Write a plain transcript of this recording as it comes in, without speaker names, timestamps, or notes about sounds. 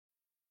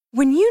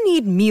When you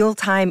need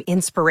mealtime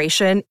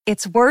inspiration,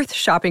 it's worth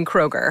shopping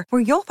Kroger,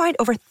 where you'll find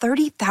over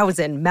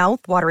 30,000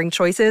 mouth-watering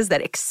choices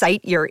that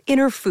excite your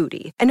inner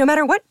foodie. And no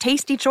matter what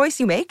tasty choice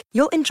you make,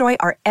 you'll enjoy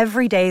our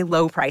everyday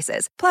low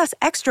prices, plus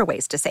extra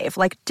ways to save,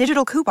 like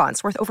digital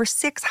coupons worth over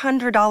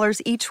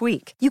 $600 each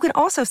week. You can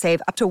also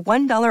save up to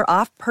 $1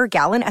 off per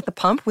gallon at the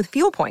pump with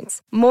fuel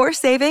points. More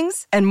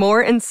savings and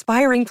more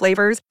inspiring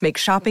flavors make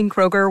shopping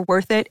Kroger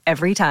worth it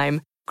every time.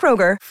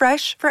 Kroger,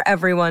 fresh for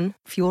everyone.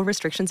 Fuel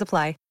restrictions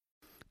apply.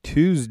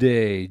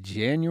 Tuesday,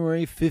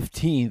 January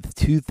 15th,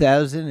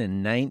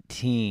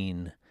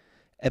 2019,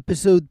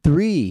 episode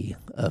 3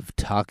 of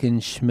Talkin'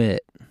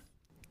 Schmidt.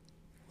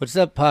 What's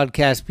up,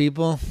 podcast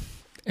people?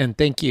 And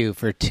thank you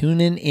for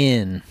tuning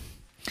in.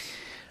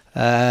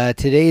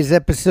 Today's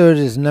episode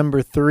is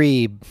number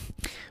 3,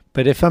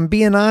 but if I'm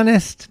being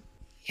honest,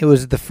 it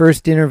was the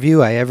first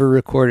interview I ever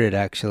recorded,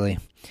 actually.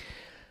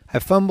 I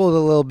fumbled a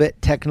little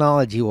bit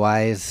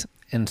technology-wise,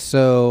 and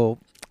so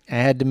I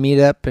had to meet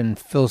up and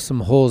fill some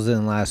holes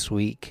in last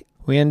week.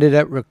 We ended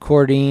up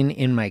recording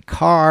in my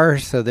car,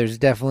 so there's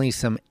definitely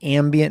some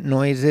ambient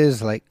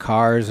noises like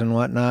cars and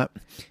whatnot.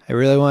 I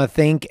really want to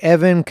thank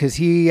Evan because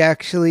he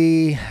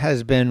actually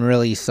has been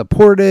really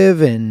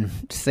supportive and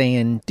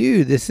saying,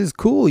 dude, this is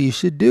cool, you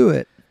should do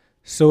it.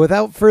 So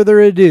without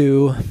further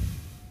ado...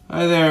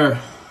 Hi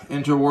there,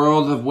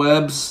 interworld of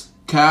webs,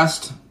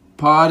 cast,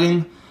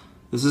 podding.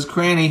 This is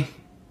Cranny.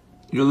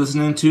 You're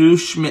listening to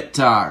Schmidt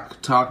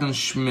Talk, Talkin'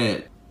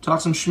 Schmidt. Talk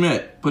some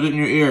Schmidt. Put it in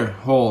your ear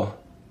hole.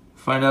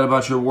 Find out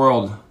about your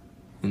world.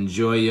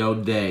 Enjoy your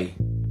day.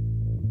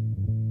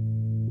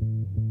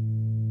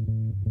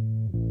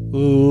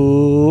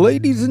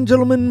 Ladies and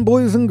gentlemen,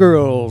 boys and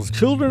girls,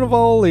 children of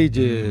all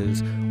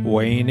ages,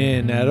 weighing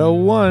in at a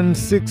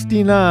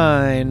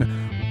 169,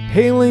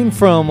 hailing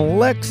from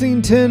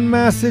Lexington,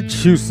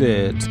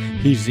 Massachusetts.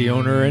 He's the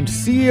owner and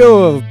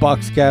CEO of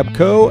Boxcab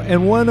Co.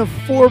 and one of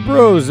 4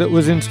 bros that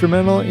was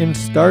instrumental in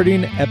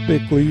starting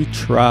Epically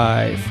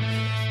Trife.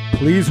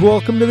 Please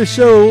welcome to the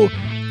show,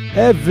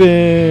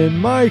 Evan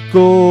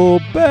Michael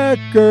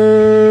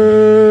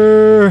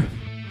Becker.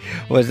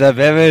 What's up,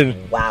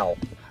 Evan? Wow.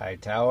 Hi,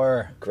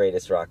 Tower.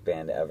 Greatest rock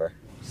band ever.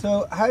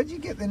 So, how did you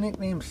get the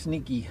nickname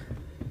Sneaky?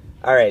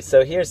 Alright,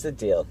 so here's the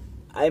deal.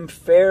 I'm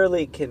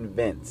fairly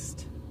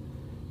convinced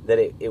that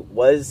it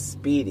was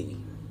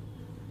Speedy.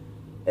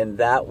 And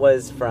that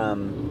was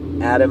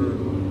from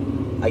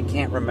Adam, I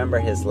can't remember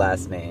his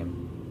last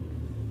name.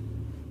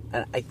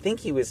 And I think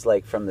he was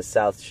like from the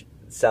South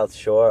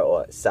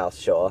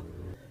Shore.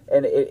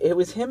 And it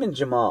was him and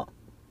Jamal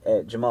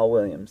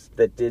Williams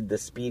that did the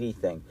Speedy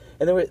thing.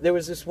 And there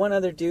was this one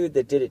other dude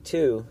that did it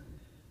too.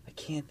 I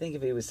can't think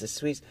if he was the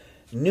Swedes.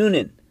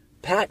 Noonan.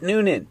 Pat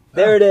Noonan.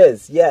 There it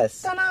is.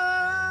 Yes.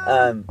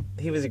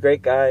 He was a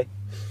great guy.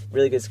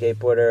 Really good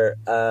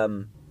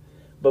skateboarder.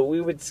 But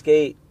we would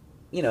skate,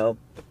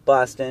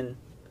 Boston.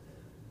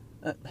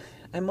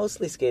 I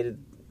mostly skated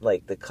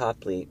like the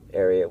Copley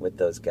area with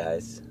those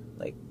guys.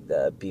 Like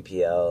the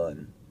BPL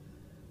and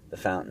the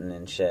Fountain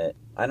and shit.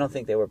 I don't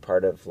think they were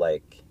part of,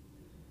 like,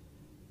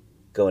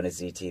 going to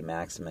ZT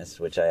Maximus,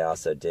 which I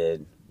also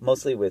did,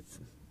 mostly with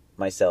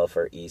myself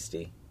or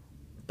Easty.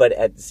 But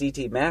at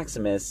ZT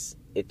Maximus,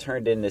 it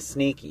turned into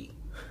Sneaky.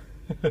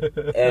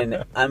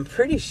 And I'm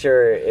pretty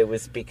sure it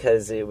was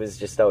because it was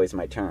just always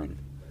my turn.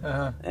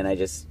 Uh-huh. And I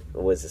just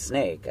was a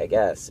snake, I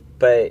guess.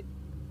 But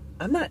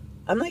I'm not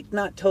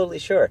totally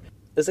sure. It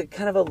was like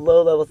kind of a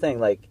low-level thing,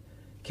 like,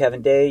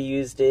 Kevin Day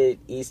used it,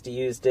 Easty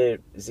used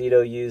it,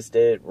 Zito used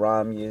it,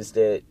 Rom used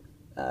it,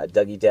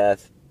 Dougie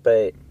Death,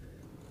 but,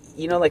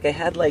 I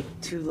had,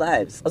 2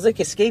 lives. I was like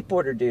a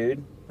skateboarder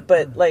dude,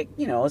 but, I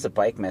was a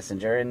bike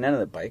messenger, and none of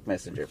the bike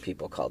messenger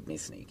people called me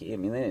Sneaky. I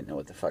mean, they didn't know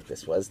what the fuck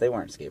this was. They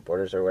weren't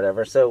skateboarders or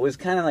whatever, so it was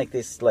kind of like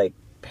this,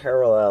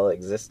 parallel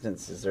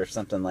existences or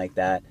something like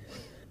that.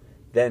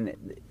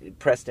 Then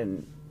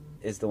Preston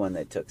is the one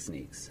that took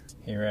Sneaks.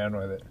 He ran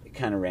with it. He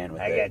kind of ran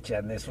with it. I got you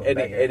on this one. And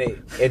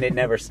it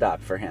never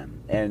stopped for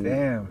him. And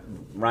damn.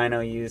 Rhino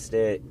used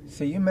it.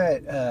 So you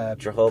met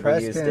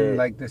Drehobel used it.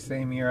 like the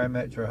same year I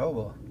met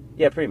Drehobel.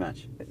 Yeah, pretty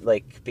much.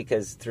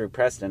 Because through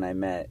Preston I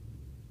met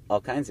all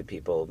kinds of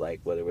people,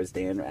 whether it was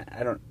Dan.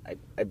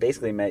 I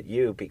basically met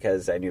you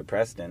because I knew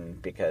Preston,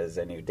 because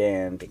I knew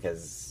Dan,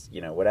 because,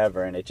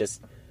 whatever. And it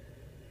just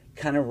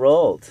kind of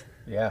rolled.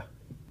 Yeah.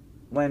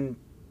 When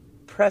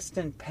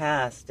Preston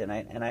passed, and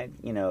I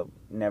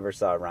never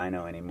saw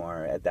Rhino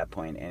anymore at that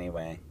point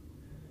anyway.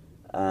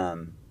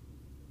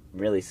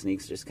 Really,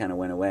 Sneaks just kind of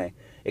went away.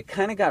 It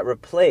kind of got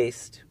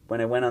replaced when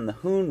I went on the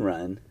Hoon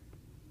Run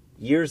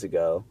years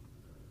ago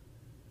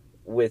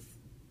with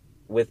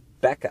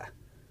Becca.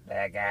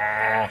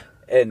 Becca.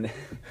 And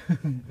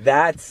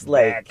that's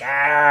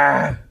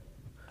Becca.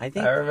 I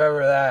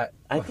remember that.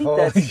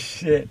 Holy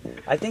shit.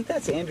 I think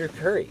that's Andrew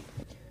Curry.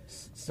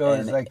 So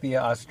it's like the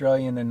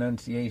Australian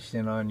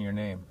enunciation on your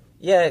name.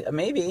 Yeah,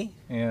 maybe.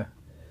 Yeah.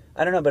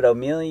 I don't know, but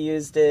O'Meara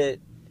used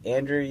it.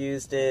 Andrew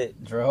used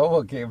it.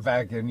 Drehobel came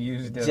back and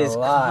used it just a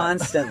lot.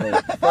 Constantly.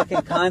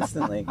 Fucking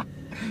constantly.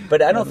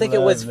 But I don't think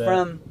it was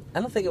from... I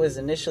don't think it was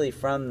initially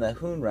from the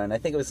Hoon Run. I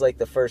think it was like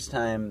the first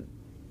time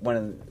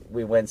when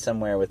we went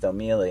somewhere with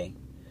O'Mealy.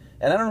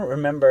 And I don't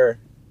remember,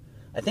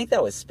 I think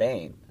that was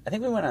Spain. I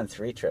think we went on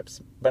 3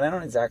 trips, but I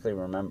don't exactly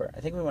remember. I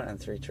think we went on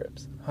 3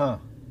 trips. Huh.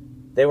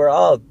 They were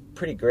all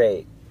pretty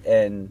great,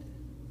 and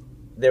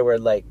there were,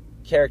 like,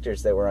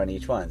 characters that were on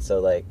each one. So,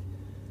 like,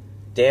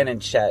 Dan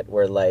and Chet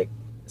were, like,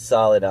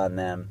 solid on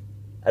them.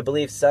 I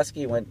believe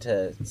Susky went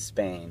to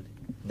Spain.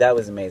 That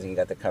was amazing. He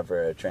got the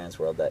cover of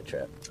Transworld that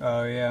trip.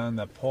 Oh, yeah, on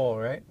the pole,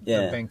 right?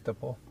 Yeah. The bank the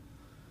pole.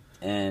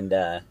 And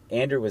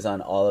Andrew was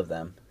on all of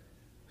them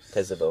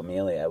because of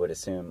O'Mealy, I would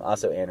assume.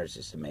 Also, Andrew's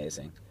just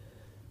amazing.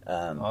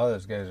 All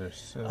those guys are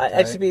so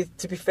Actually,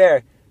 to be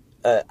fair,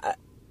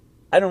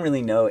 I don't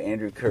really know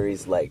Andrew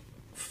Curry's, like,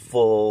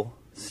 full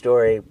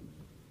story,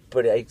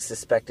 but I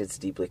suspect it's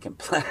deeply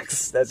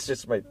complex. That's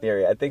just my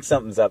theory. I think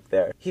something's up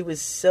there. He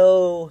was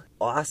so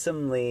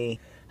awesomely...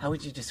 How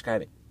would you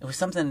describe it? It was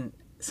something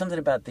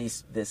about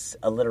this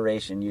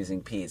alliteration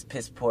using P's.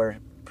 Piss poor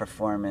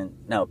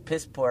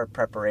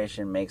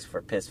preparation makes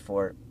for piss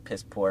poor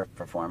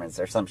performance,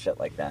 or some shit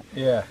like that.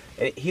 Yeah.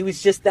 He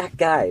was just that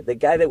guy, the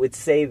guy that would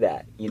say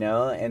that, you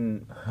know?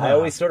 And I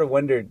always sort of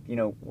wondered, you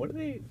know,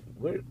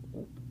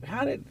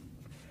 how did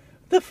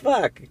the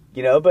fuck,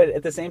 you know? But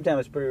at the same time,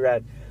 it's pretty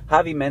rad.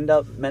 Javi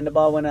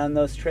Mendebal went on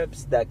those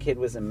trips. That kid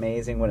was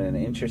amazing. What an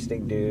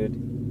interesting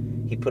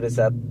dude. He put us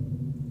up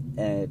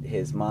at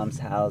his mom's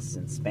house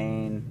in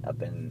Spain,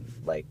 up in,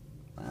 like,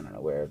 I don't know,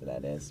 wherever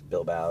that is,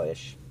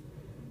 Bilbao-ish.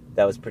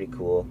 That was pretty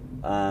cool.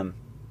 But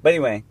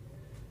anyway,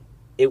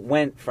 it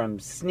went from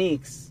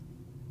Sneaks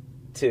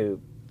to,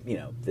 you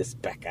know, this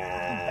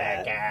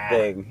Becca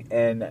thing.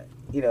 And,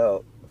 you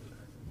know,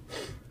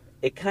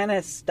 it kind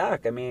of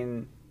stuck. I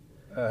mean,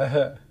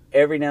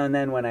 every now and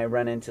then when I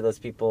run into those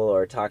people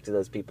or talk to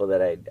those people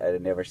that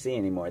I'd never see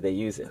anymore, they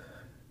use it.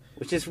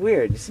 Which is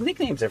weird. Some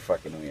nicknames are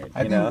fucking weird.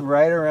 I think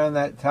right around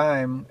that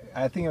time,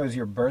 I think it was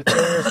your birthday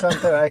or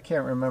something. I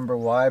can't remember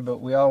why, but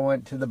we all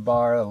went to the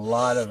bar, a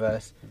lot of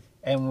us,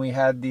 and we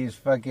had these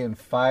fucking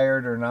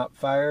fired or not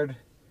fired.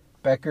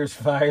 Becker's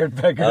fired,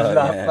 Becker's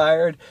not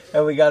fired.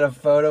 And we got a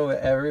photo with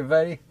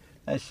everybody.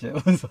 That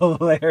shit was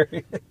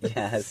hilarious.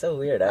 Yeah, it's so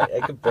weird. I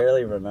could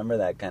barely remember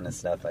that kind of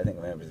stuff. I think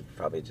it was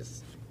probably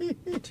just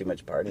too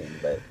much partying,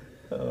 but...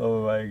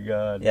 Oh, my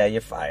God. Yeah,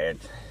 you're fired.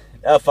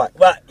 Oh, fuck.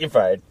 What? You're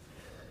fired.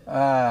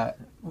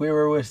 We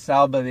were with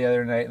Salba the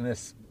other night, and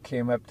this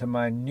came up to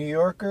mind. New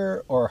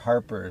Yorker or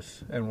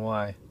Harper's, and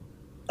why?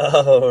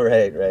 Oh,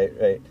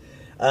 right.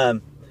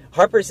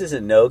 Harper's is a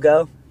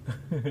no-go.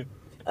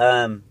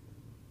 And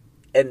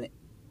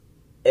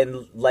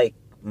like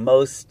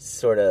most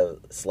sort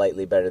of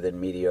slightly better than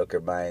mediocre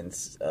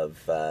minds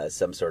of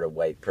some sort of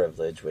white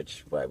privilege,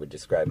 which I would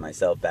describe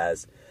myself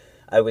as,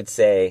 I would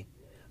say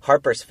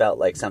Harper's felt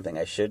like something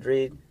I should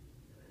read,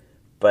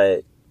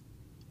 but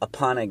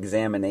upon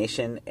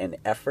examination and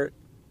effort,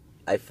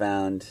 I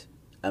found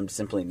I'm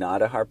simply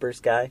not a Harper's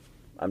guy.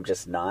 I'm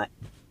just not.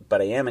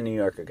 But I am a New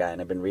Yorker guy, and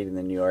I've been reading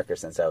the New Yorker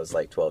since I was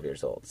like 12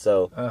 years old.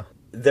 So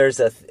there's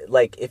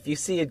like, if you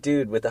see a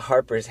dude with a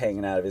Harper's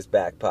hanging out of his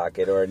back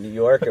pocket, or a New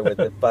Yorker with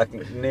the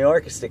fucking New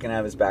Yorker sticking out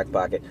of his back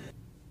pocket,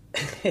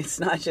 it's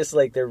not just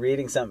like they're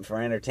reading something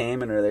for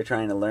entertainment or they're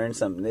trying to learn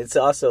something. It's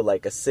also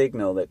like a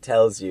signal that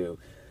tells you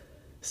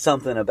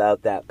something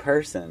about that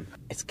person.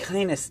 It's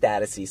kind of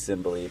statusy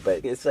symbol-y,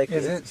 but it's like...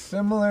 Is it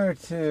similar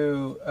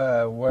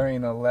to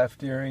wearing a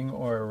left earring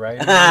or a right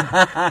earring?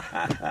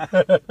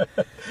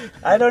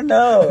 I don't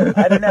know.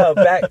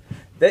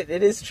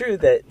 It is true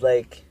that,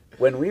 like,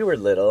 when we were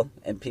little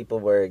and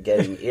people were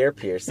getting ear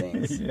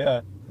piercings,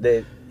 yeah,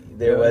 there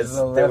was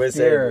a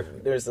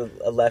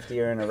left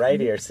ear and a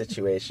right ear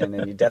situation,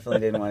 and you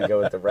definitely didn't want to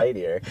go with the right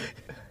ear.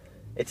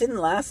 It didn't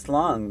last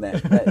long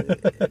that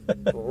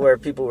where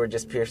people were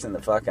just piercing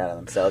the fuck out of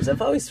themselves.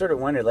 I've always sort of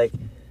wondered, like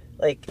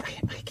I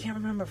can't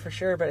remember for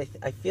sure, but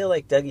I feel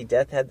like Dougie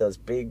Death had those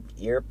big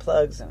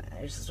earplugs, and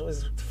I just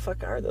was, what the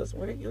fuck are those?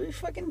 What are you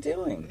fucking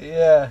doing?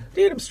 Yeah,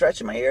 dude, I'm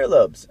stretching my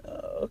earlobes.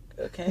 Oh,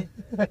 okay.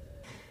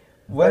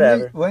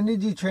 When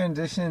did you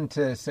transition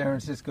to San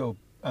Francisco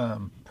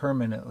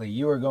permanently?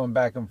 You were going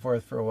back and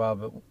forth for a while,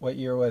 but what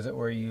year was it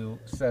where you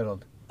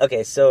settled?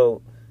 Okay,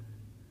 so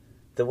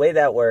the way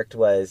that worked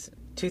was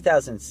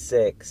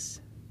 2006,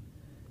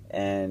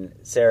 and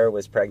Sarah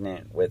was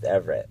pregnant with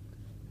Everett,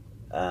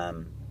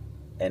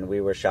 and we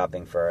were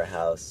shopping for a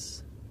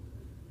house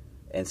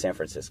in San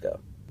Francisco.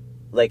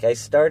 Like, I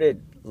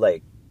started,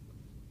 like,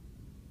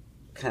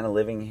 kind of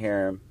living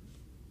here,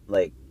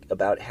 like,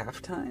 about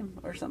halftime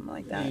or something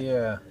like that.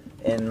 Yeah.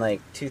 In,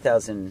 like,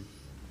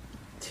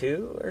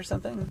 2002 or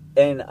something.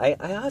 And I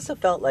also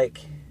felt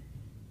like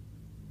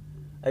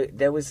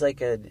there was,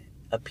 like, a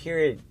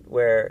period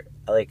where,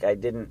 like, I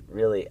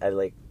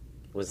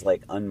was,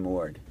 like,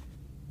 unmoored.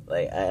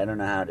 Like, I don't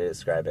know how to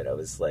describe it. I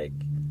was, like,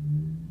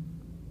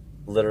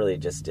 literally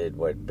just did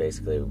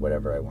basically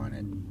whatever I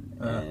wanted.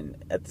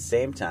 And at the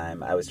same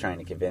time, I was trying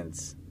to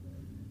convince,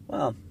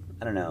 well,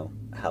 I don't know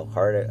how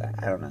hard,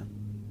 I don't know.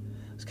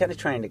 I was kind of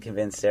trying to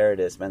convince Sarah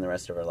to spend the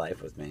rest of her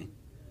life with me.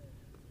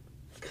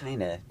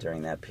 kind of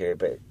during that period,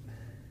 but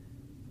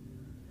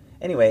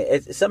anyway,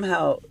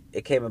 somehow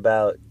it came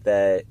about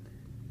that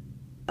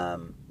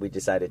we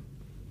decided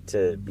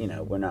to,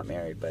 we're not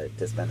married, but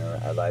to spend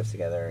our lives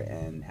together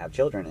and have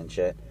children and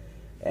shit.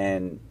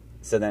 And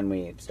so then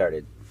we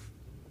started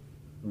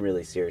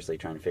really seriously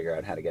trying to figure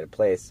out how to get a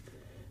place.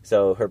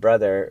 So her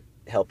brother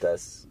helped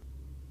us,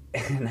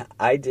 and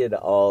I did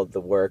all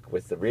the work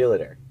with the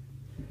realtor.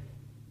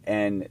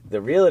 And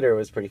the realtor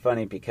was pretty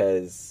funny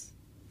because,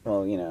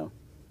 well,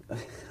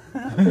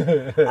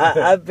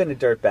 I've been a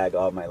dirtbag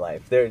all my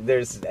life.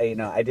 There's,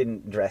 I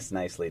didn't dress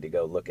nicely to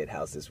go look at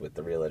houses with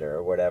the realtor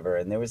or whatever.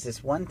 And there was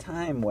this one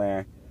time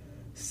where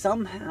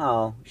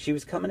somehow she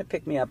was coming to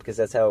pick me up, because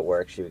that's how it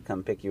works. She would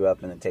come pick you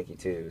up and then take you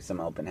to some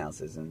open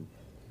houses and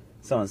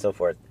so on and so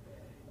forth.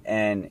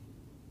 And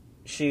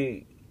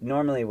she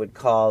normally would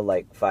call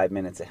like 5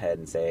 minutes ahead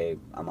and say,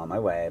 I'm on my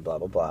way, blah,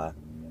 blah, blah.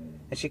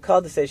 And she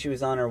called to say she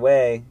was on her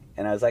way.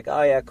 And I was like,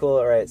 oh, yeah, cool,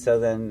 all right. So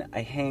then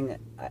I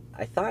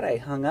thought I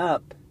hung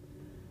up.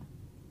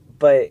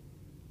 But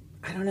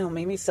I don't know,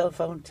 maybe cell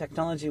phone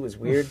technology was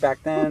weird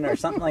back then or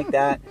something like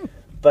that.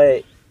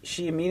 But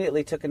she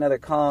immediately took another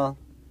call.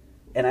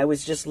 And I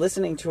was just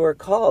listening to her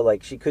call.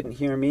 Like, she couldn't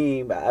hear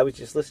me, but I was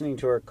just listening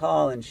to her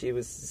call. And she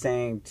was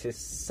saying to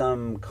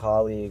some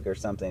colleague or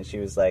something, she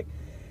was like,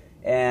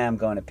 I'm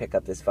going to pick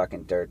up this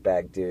fucking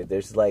dirtbag dude.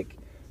 There's like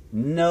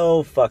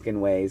no fucking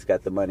way he's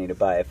got the money to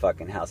buy a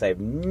fucking house. I have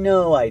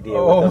no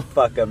idea what the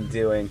fuck I'm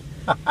doing.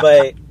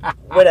 But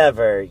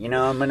whatever,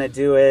 I'm going to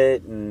do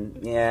it.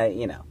 And yeah,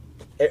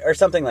 or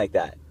something like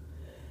that.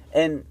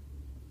 And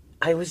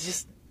I was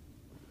just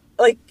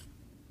like,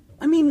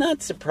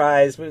 not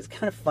surprised, but it was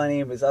kind of funny.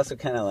 It was also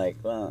kind of like,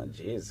 well,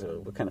 geez,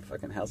 what kind of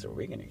fucking house are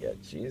we going to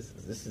get?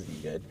 Jesus, this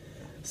isn't good.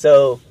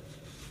 So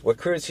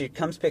she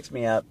comes, picks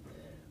me up.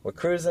 We're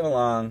cruising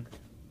along,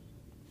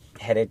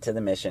 headed to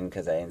the Mission,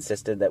 because I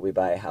insisted that we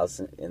buy a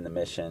house in the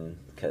Mission,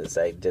 because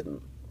I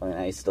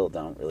still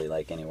don't really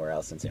like anywhere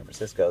else in San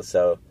Francisco.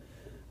 So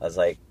I was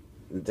like,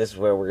 this is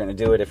where we're going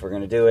to do it if we're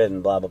going to do it,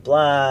 and blah, blah,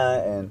 blah.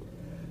 And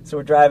so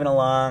we're driving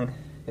along,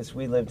 because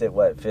we lived at,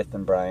 5th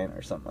and Bryant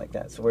or something like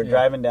that. So we're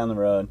driving down the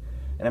road,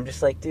 and I'm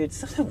just like, dude,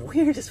 something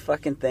weirdest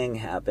fucking thing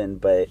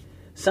happened, but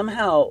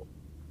somehow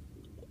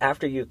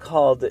after you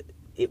called,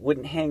 it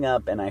wouldn't hang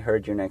up, and I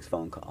heard your next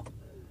phone call.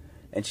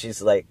 And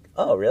she's like,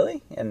 oh,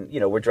 really? And,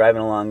 we're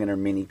driving along in her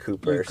Mini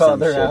Cooper or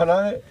some shit. You called her out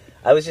on it?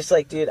 I was just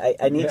like, dude,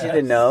 I need you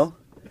to know,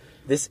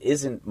 this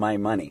isn't my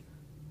money.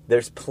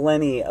 There's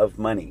plenty of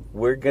money.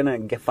 We're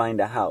going to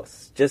find a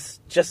house.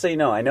 Just so you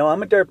know, I know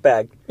I'm a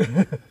dirtbag,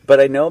 but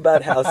I know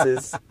about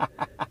houses.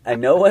 I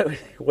know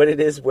what it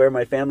is where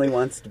my family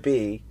wants to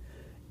be.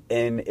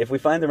 And if we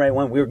find the right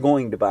one, we're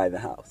going to buy the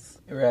house.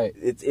 Right.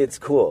 It's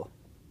cool.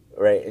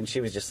 Right? And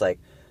she was just like,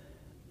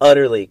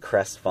 utterly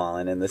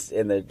crestfallen in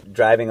the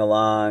driving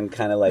along,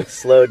 kind of like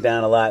slowed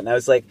down a lot. And I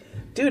was like,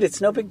 dude, it's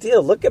no big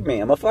deal. Look at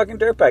me. I'm a fucking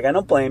dirtbag. I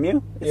don't blame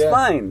you. It's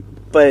fine.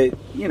 But,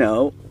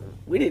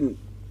 we didn't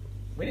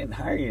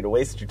hire you to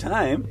waste your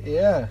time.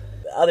 Yeah.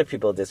 Other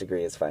people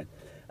disagree. It's fine.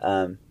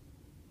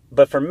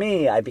 But for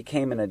me, I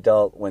became an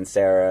adult when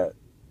Sarah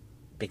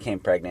became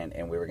pregnant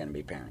and we were going to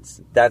be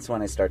parents. That's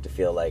when I start to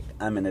feel like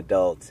I'm an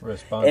adult.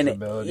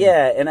 Responsibility.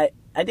 And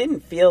I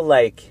didn't feel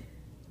like,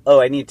 oh,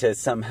 I need to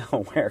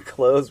somehow wear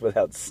clothes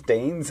without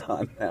stains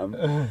on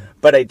them.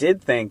 But I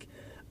did think,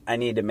 I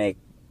need to make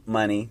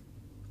money.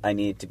 I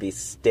need to be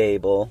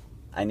stable.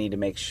 I need to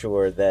make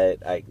sure that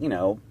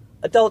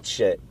adult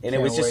shit. And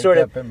it was just sort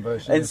of,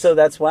 and so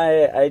that's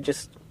why I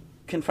just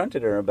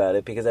confronted her about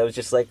it, because I was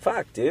just like,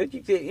 fuck,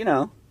 dude,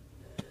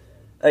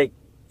 like,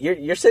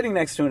 you're sitting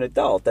next to an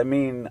adult. I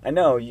mean, I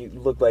know you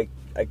look like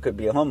I could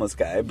be a homeless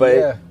guy,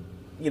 but...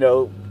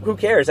 who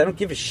cares? I don't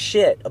give a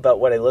shit about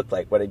what I look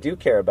like. What I do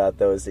care about,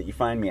 though, is that you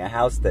find me a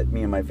house that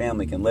me and my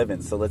family can live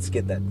in. So let's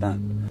get that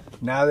done.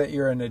 Now that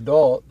you're an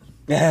adult,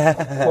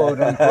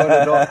 quote unquote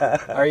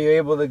adult, are you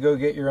able to go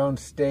get your own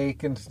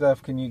steak and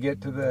stuff? Can you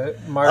get to the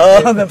market?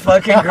 Oh, the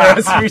fucking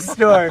grocery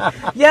store.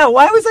 Yeah,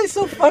 why was I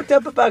so fucked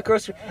up about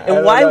grocery?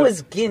 And why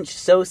was Ginch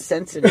so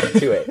sensitive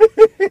to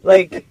it?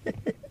 Like,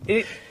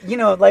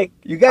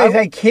 you guys,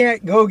 I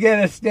can't go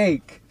get a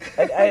steak.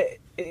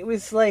 It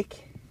was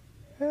like...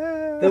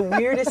 the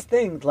weirdest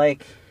thing,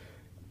 like,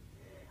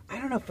 I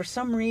don't know, for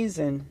some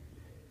reason,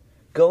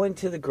 going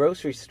to the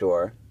grocery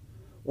store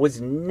was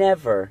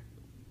never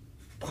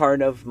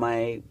part of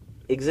my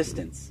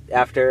existence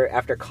after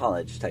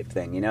college type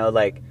thing,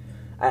 like,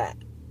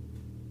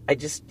 I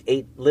just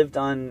lived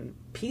on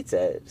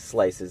pizza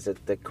slices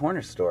at the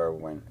corner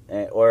store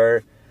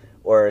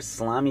or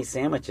salami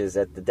sandwiches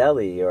at the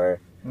deli, or,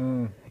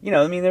 there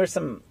were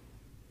some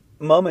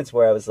moments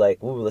where I was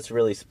like, ooh, let's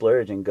really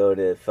splurge and go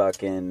to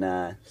fucking,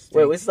 it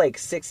was like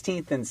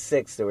 16th and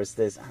 6th. There was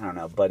this, I don't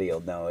know, Buddy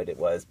will know what it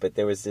was, but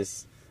there was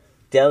this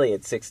deli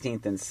at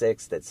 16th and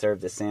 6th that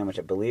served a sandwich.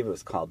 I believe it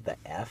was called the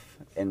F,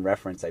 in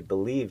reference, I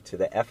believe, to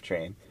the F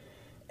train.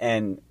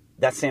 And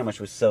that sandwich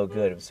was so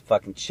good. It was a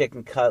fucking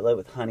chicken cutlet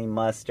with honey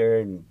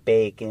mustard and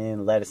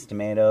bacon, lettuce,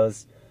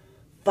 tomatoes.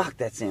 Fuck,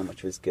 that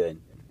sandwich was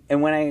good.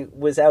 And when I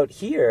was out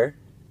here,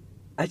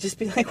 I'd just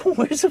be like, well,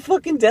 where's the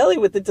fucking deli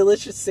with the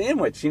delicious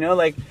sandwich? You know,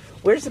 like,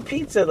 where's the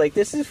pizza? Like,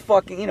 this is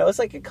fucking, you know, it's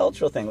like a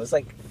cultural thing. It was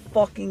like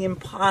fucking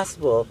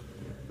impossible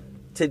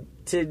to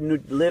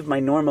live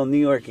my normal New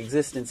York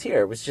existence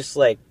here. It was just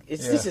like,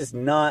 this is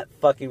not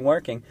fucking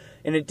working.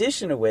 In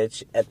addition to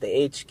which, at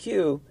the HQ,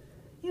 you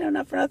know,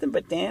 not for nothing,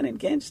 but Dan and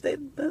Ginch, they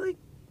like,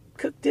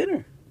 cook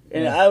dinner.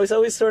 And I was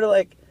always sort of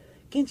like,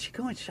 Ginch, you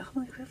going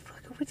shopping? Like,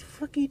 what the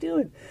fuck are you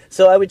doing?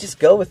 So I would just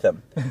go with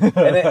them.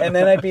 And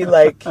then I'd be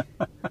like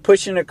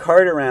pushing a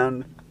cart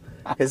around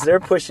because they're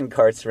pushing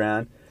carts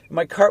around.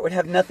 My cart would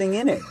have nothing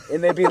in it.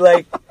 And they'd be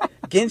like,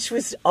 Ginch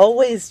was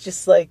always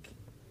just like,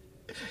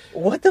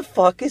 what the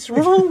fuck is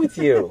wrong with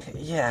you?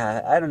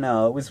 Yeah, I don't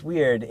know. It was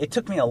weird. It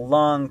took me a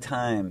long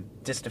time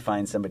just to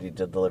find somebody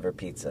to deliver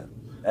pizza.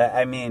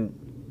 I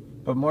mean...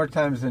 But more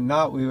times than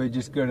not, we would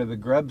just go to the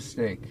Grub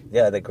Steak.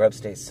 Yeah, the Grub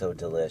Steak's so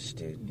delish,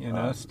 dude. You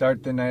know,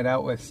 start the night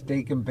out with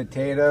steak and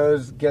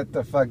potatoes, get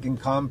the fucking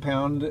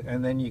compound,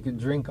 and then you could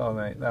drink all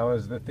night. That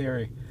was the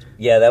theory.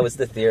 Yeah, that was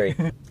the theory.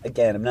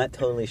 Again, I'm not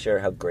totally sure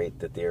how great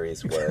the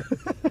theories were.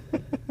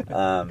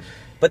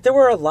 But there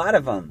were a lot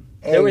of them.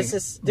 Hey, there was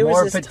this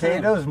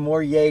potatoes, time.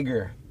 More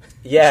Jaeger.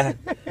 Yeah.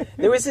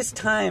 There was this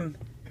time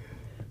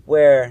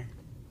where,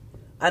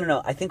 I don't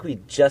know, I think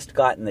we'd just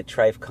gotten the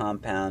Trife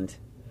compound,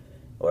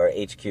 or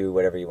HQ,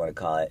 whatever you want to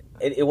call it.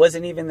 It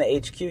wasn't even the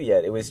HQ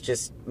yet. It was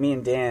just me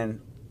and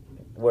Dan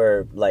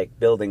were, like,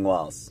 building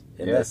walls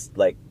in this,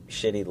 like,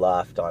 shitty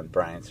loft on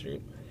Bryant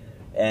Street.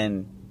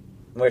 And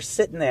we're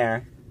sitting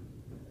there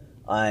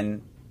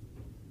on,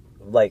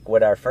 like,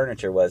 what our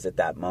furniture was at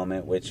that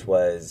moment, which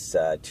was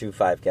 2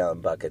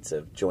 5-gallon buckets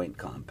of joint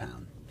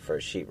compound for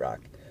sheetrock.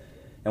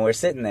 And we're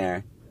sitting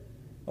there,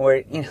 and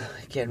we're, you know,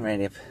 getting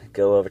ready to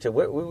go over to...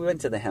 We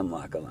went to the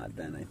Hemlock a lot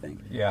then, I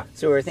think. Yeah.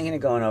 So we were thinking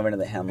of going over to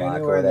the Hemlock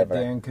Anywhere or whatever.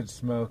 that Dan could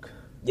smoke.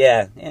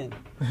 Yeah.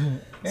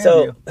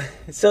 So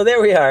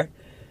there we are.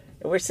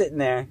 We're sitting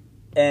there,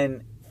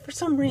 and for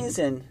some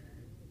reason,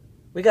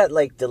 we got,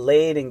 like,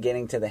 delayed in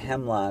getting to the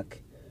Hemlock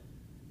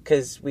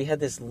because we had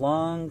this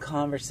long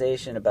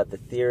conversation about the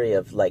theory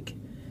of, like,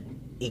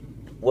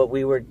 what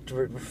we were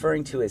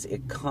referring to as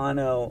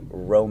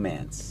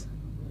econo-romance.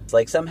 It's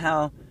like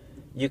somehow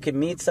you could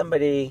meet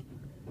somebody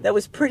that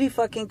was pretty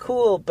fucking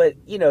cool, but,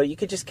 you know, you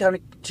could just kind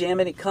of jam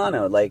an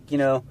econo. Like,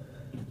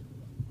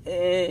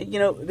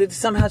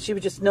 somehow she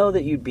would just know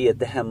that you'd be at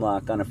the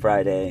Hemlock on a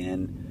Friday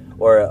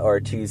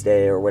or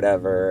Tuesday or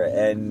whatever.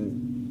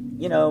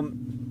 And, you know,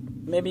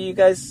 maybe you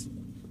guys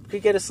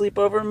could get a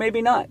sleepover,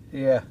 maybe not.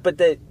 Yeah. But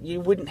that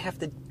you wouldn't have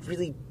to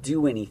really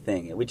do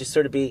anything. It would just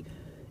sort of be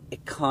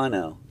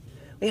econo.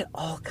 We had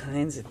all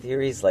kinds of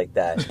theories like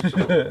that.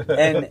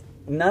 And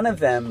none of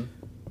them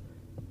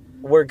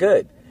were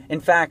good. In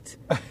fact,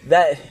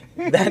 that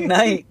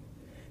night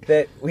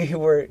that we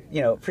were,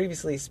 you know,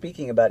 previously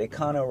speaking about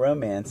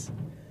econo-romance,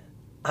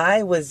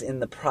 I was in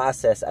the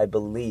process, I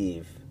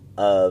believe,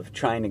 of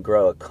trying to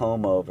grow a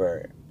comb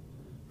over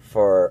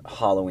for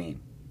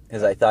Halloween.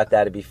 Because I thought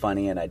that'd be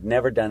funny, and I'd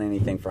never done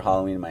anything for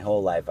Halloween in my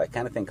whole life. I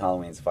kind of think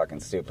Halloween's fucking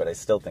stupid. I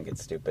still think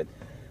it's stupid.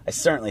 I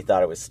certainly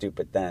thought it was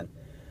stupid then.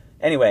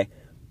 Anyway...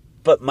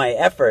 But my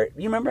effort,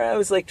 you remember I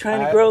was like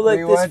trying to grow like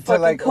this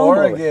fucking comb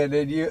over. We went to like Oregon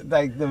and you,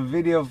 like the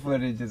video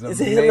footage is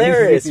amazing. It's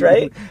hilarious,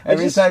 right?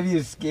 Every time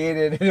you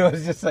skated, it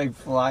was just like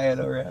flying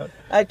around.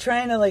 I'm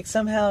trying to like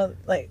somehow,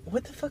 like,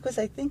 what the fuck was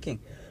I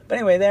thinking? But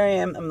anyway, there I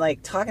am. I'm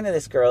like talking to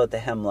this girl at the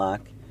Hemlock.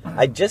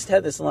 I just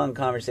had this long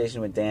conversation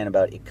with Dan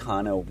about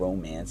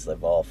econo-romance,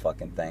 of all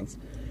fucking things.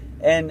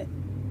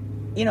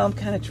 And, you know, I'm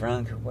kind of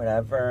drunk or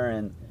whatever.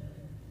 And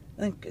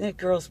I think that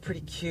girl's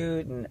pretty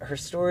cute and her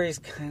story's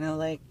kind of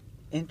like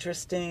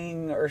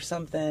interesting or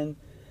something,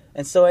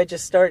 and so I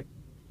just start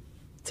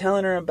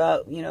telling her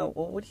about, you know,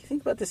 well, what do you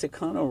think about this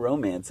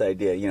econo-romance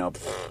idea? You know,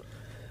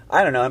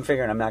 I don't know, I'm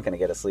figuring I'm not going to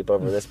get a sleepover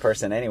with this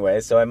person anyway,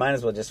 so I might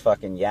as well just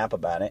fucking yap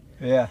about it.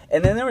 Yeah.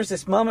 And then there was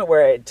this moment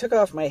where I took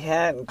off my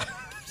hat and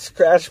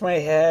scratched my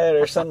head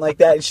or something like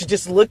that, and she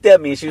just looked at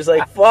me, she was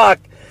like, fuck,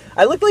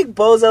 I looked like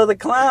Bozo the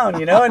Clown,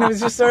 you know, and it was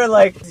just sort of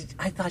like,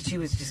 I thought she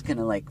was just going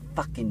to like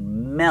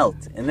fucking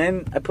melt. And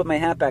then I put my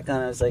hat back on,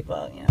 and I was like,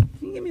 well, yeah,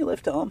 can you give me a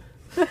lift home?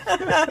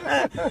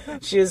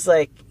 She was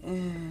like,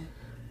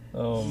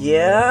 oh,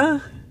 yeah.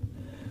 Man.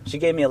 She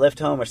gave me a lift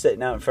home. We're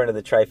sitting out in front of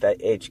the Trife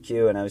HQ,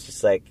 and I was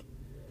just like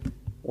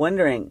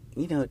wondering,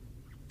 you know,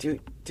 do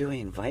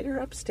we invite her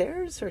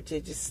upstairs or do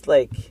you just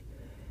like?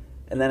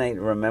 And then I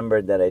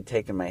remembered that I'd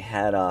taken my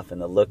hat off and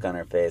the look on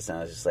her face, and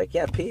I was just like,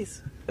 yeah,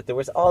 peace. But there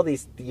was all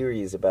these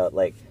theories about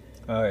like,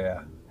 oh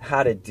yeah,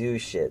 how to do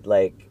shit,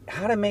 like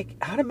how to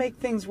make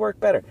things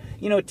work better.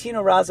 You know,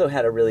 Tino Razzo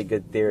had a really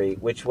good theory,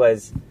 which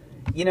was,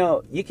 you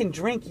know, you can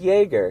drink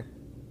Jaeger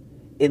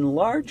in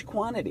large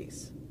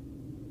quantities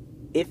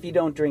if you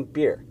don't drink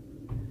beer.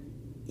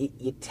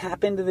 You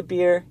tap into the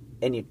beer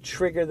and you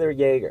trigger the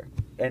Jaeger.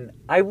 And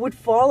I would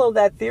follow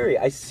that theory.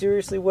 I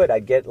seriously would.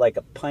 I'd get like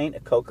a pint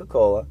of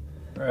Coca-Cola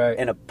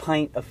and a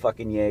pint of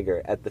fucking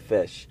Jaeger at the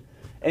Fish.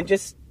 And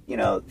just, you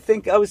know,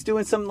 think I was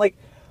doing something like,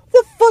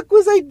 what the fuck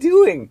was I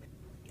doing?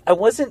 I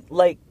wasn't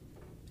like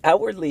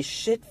outwardly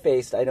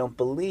shit-faced, I don't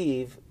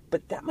believe,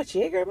 but that much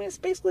Jaeger, I mean, it's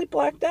basically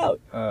blacked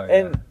out. Oh, yeah.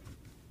 And,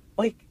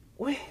 like,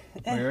 We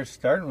were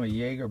starting with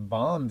Jaeger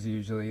bombs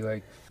usually,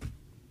 like...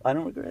 I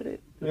don't regret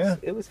it. Yeah.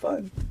 It was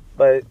fun.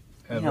 But,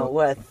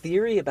 Yeah, a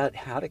theory about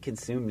how to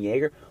consume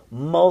Jaeger,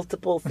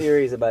 multiple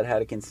theories about how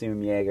to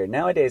consume Jaeger.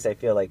 Nowadays, I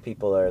feel like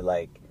people are,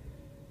 like,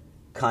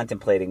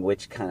 contemplating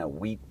which kind of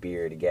wheat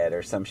beer to get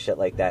or some shit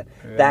like that.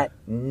 Yeah. That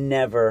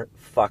never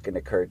fucking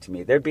occurred to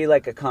me. There'd be,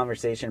 like, a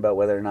conversation about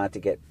whether or not to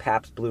get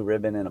Pabst Blue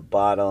Ribbon in a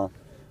bottle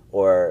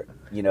or,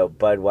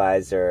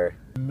 Budweiser...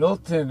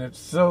 Milton, it's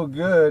so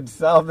good.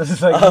 Sal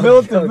is like,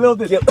 Milton.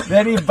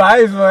 Then he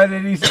buys one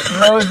and he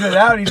throws it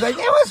out. He's like, it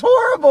was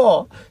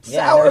horrible.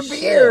 Sour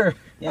beer. Shit.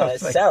 Yeah,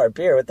 sour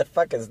beer. What the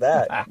fuck is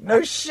that?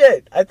 No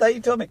shit. I thought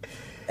you told me.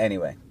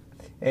 Anyway.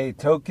 Hey,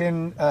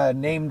 token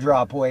name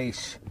drop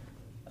waste.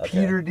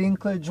 Okay. Peter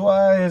Dinklage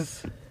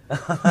wise.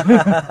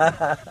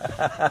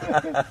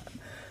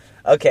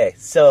 Okay,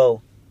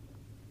 so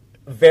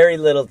very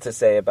little to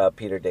say about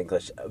Peter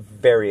Dinklage. A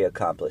very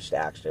accomplished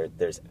actor.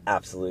 There's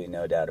absolutely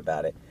no doubt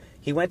about it.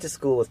 He went to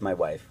school with my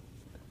wife,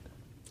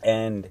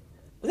 and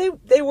they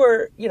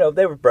were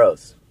they were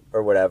bros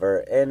or whatever.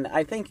 And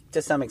I think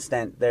to some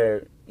extent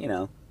they're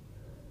they're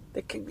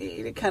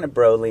kind of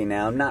broly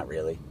now. Not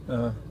really.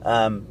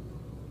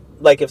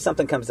 Like if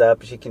something comes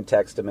up, she can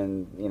text him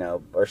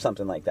and or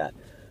something like that.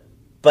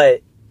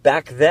 But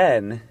back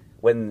then,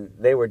 when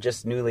they were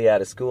just newly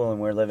out of school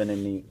and we're living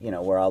in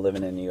we're all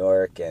living in New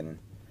York, and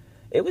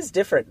it was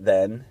different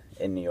then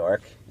in New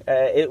York.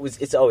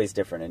 It's always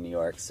different in New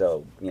York,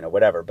 so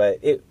whatever. But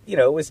it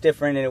was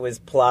different, and it was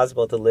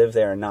plausible to live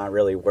there and not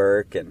really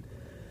work and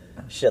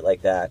shit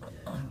like that.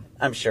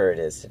 I'm sure it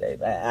is today.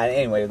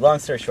 Anyway, long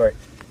story short,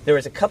 there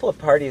was a couple of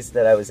parties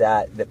that I was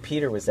at that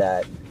Peter was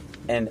at,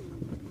 and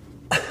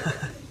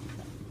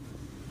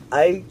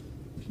I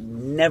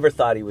never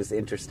thought he was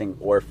interesting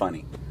or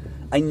funny.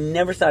 I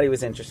never thought he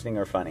was interesting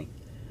or funny.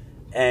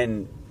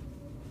 And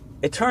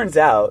it turns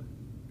out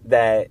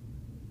that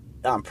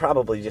I'm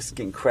probably just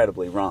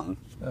incredibly wrong.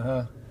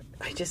 Uh-huh.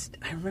 I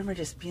remember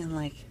just being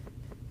like,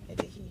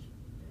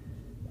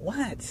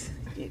 what?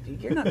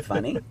 You're not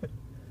funny.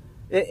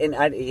 And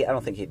I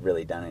don't think he'd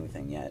really done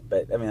anything yet,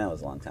 but I mean, that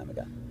was a long time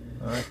ago.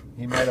 All right.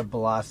 He might have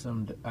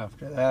blossomed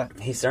after that.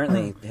 He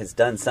certainly has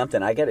done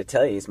something. I got to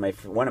tell you, he's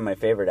one of my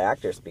favorite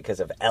actors because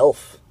of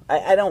Elf.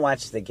 I don't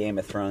watch the Game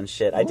of Thrones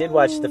shit. I did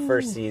watch the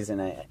first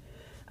season. I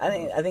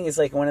think it's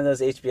like one of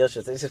those HBO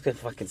shows. It's just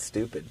fucking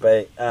stupid,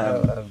 but I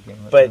love Game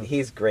of but Thrones.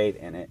 he's great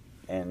in it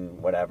and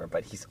whatever.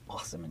 But he's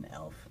awesome in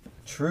Elf.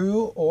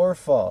 True or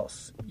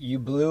false? You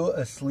blew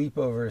a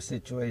sleepover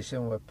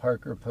situation with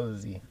Parker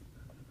Posey.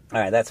 All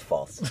right, that's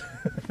false.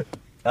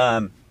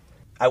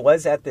 I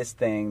was at this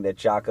thing that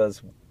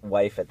Jocko's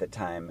wife at the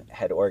time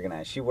had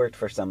organized. She worked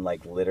for some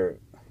like literary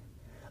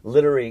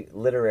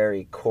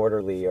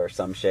quarterly or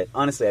some shit.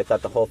 Honestly, I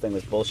thought the whole thing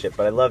was bullshit,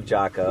 but I love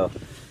Jocko,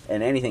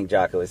 and anything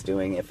Jocko was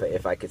doing,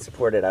 if I could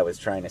support it, I was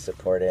trying to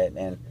support it.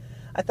 And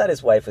I thought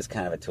his wife was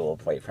kind of a tool,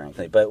 quite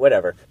frankly, but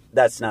whatever.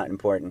 That's not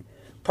important.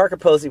 Parker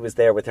Posey was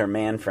there with her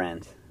man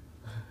friend,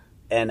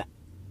 and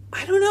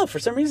I don't know, for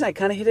some reason I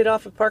kind of hit it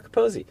off with Parker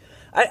Posey.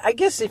 I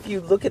guess if you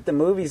look at the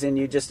movies and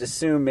you just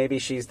assume maybe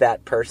she's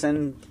that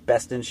person,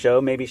 best in show,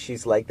 maybe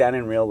she's like that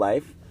in real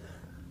life.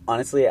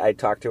 Honestly, I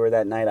talked to her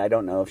that night. I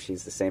don't know if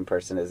she's the same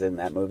person as in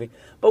that movie.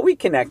 But we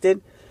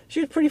connected. She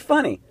was pretty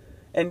funny.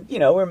 And,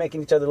 we're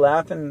making each other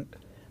laugh. And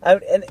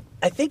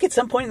I think at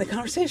some point in the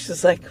conversation,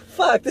 it's like,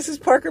 fuck, this is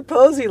Parker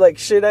Posey. Like,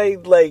 should I,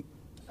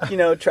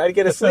 try to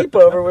get a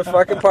sleepover with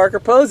fucking Parker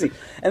Posey?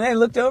 And then I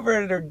looked over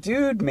at her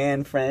dude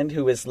man friend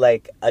who was,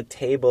 like, a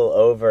table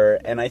over.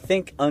 And I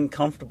think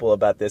uncomfortable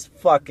about this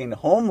fucking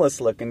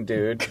homeless-looking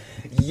dude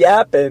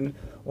yapping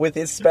with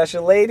his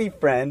special lady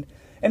friend.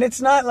 And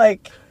it's not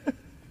like...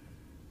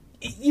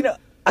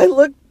 I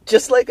look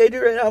just like I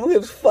do right now. I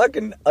was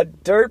fucking a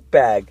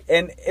dirtbag.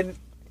 And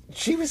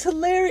she was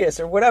hilarious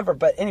or whatever.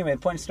 But anyway, the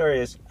point of the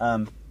story is,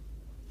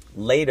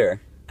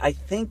 later, I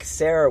think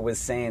Sarah was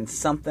saying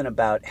something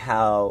about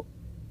how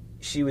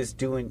she was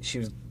going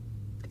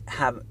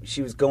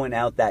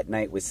out that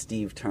night with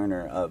Steve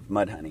Turner of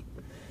Mudhoney.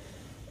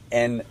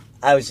 And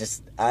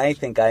I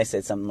think I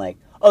said something like,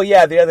 oh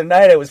yeah, the other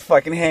night I was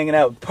fucking hanging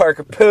out with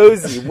Parker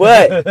Posey.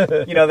 What?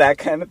 That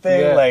kind of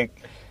thing. Yeah.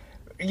 Like,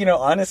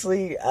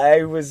 honestly,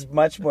 I was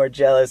much more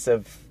jealous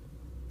of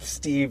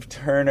Steve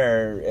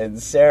Turner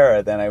and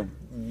Sarah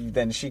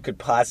than she could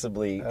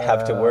possibly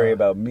have to worry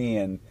about me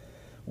and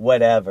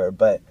whatever.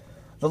 But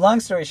the long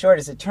story short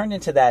is it turned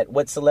into that,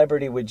 what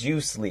celebrity would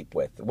you sleep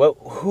with?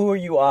 Who are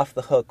you off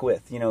the hook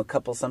with?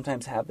 Couples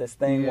sometimes have this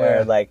thing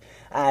where like,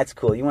 it's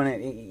cool.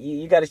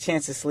 You got a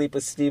chance to sleep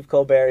with Steve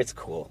Colbert, it's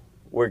cool.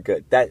 We're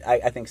good.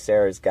 I think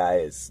Sarah's guy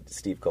is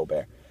Steve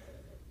Colbert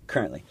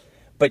currently.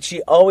 But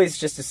she always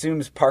just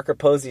assumes Parker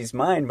Posey's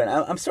mine. But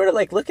I'm sort of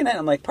like looking at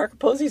him like, Parker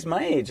Posey's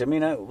my age. I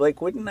mean,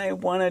 wouldn't I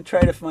want to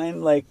try to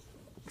find like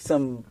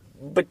some...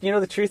 But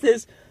the truth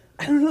is,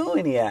 I don't know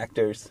any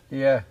actors.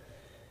 Yeah.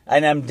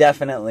 And I'm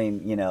definitely,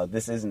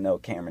 this isn't no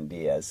Cameron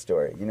Diaz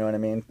story. You know what I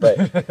mean?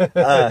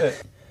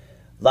 But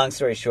long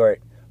story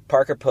short,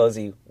 Parker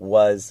Posey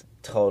was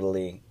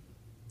totally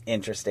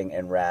interesting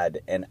and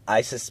rad. And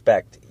I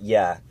suspect,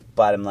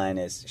 bottom line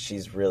is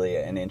she's really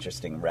an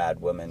interesting,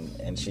 rad woman.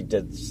 And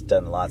she's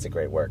done lots of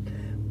great work.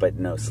 But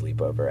no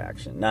sleepover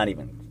action. Not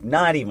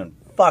even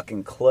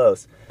fucking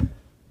close.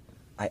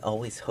 I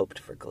always hoped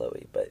for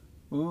Chloe, but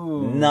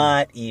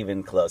not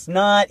even close.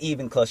 Not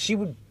even close. She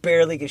would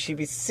barely she'd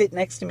be sitting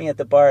next to me at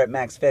the bar at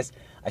Max Fist.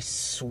 I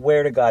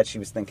swear to God she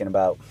was thinking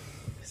about,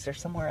 is there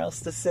somewhere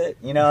else to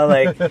sit?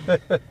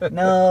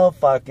 No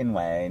fucking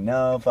way.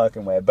 No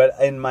fucking way. But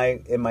in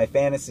my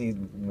fantasy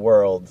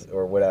world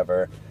or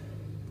whatever,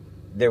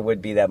 there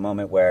would be that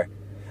moment where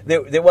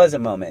there was a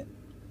moment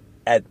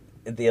at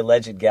the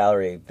alleged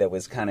gallery that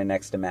was kind of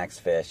next to Max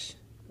Fish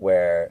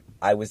where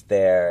I was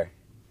there,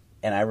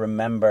 and I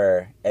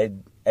remember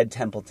Ed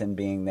Templeton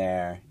being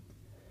there.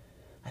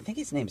 I think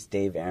his name's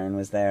Dave Aaron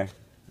was there.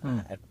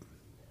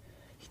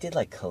 He did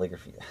like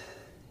calligraphy.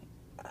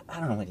 I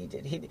don't know what he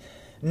did.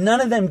 None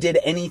of them did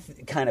any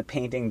kind of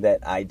painting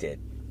that I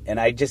did. And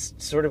I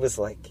just sort of was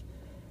like,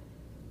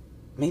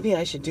 maybe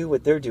I should do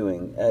what they're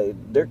doing.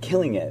 They're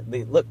killing it.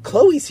 Look,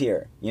 Chloe's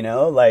here,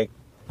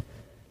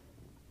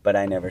 But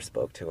I never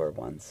spoke to her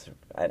once.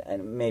 I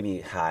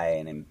maybe hi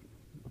and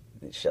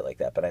shit like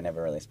that, but I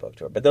never really spoke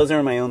to her. But those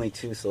are my only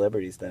two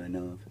celebrities that I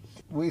know of.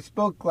 We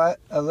spoke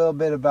a little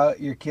bit about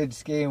your kids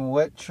skating.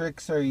 What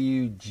tricks are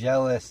you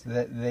jealous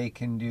that they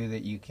can do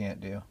that you can't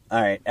do?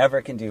 All right,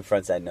 Everett can do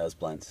frontside nose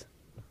blunts,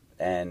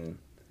 and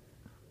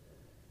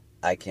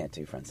I can't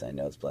do frontside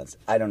nose blunts.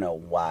 I don't know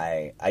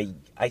why.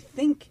 I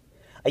think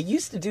I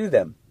used to do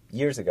them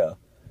years ago,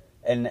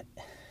 and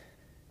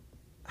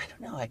I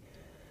don't know.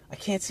 I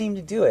can't seem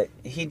to do it.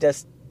 He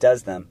just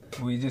does them.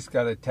 We just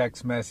got a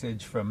text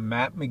message from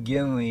Matt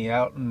McGinley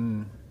out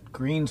in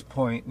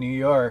Greenspoint, New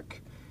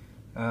York.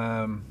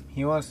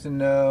 He wants to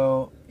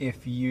know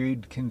if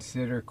you'd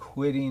consider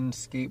quitting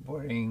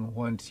skateboarding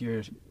once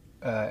your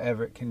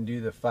Everett can do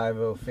the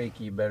 5.0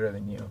 fakie better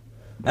than you.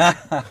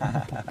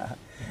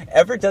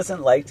 Everett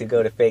doesn't like to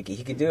go to fakie.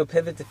 He could do a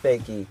pivot to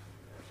fakie,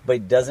 but he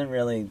doesn't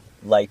really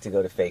like to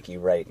go to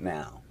fakie right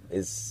now,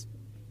 is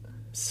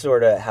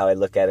sort of how I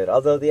look at it.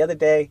 Although the other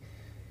day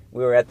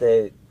we were at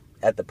the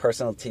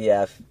personal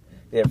TF,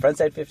 he did a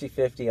frontside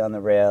 50-50 on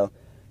the rail,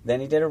 then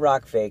he did a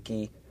rock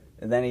fakie,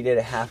 and then he did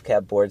a half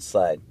cab board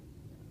slide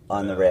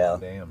on the rail.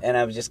 Damn. And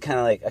I was just kind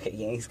of like, okay,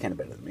 yeah, he's kind of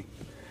better than me.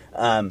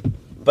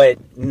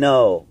 But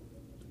no,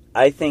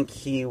 I think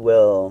he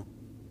will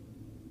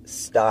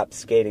stop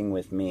skating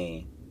with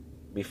me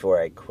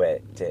before I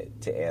quit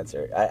to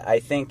answer. I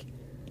think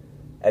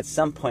at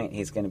some point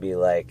he's going to be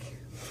like,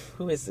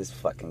 who is this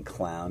fucking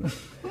clown?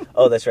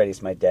 Oh, that's right,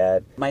 he's my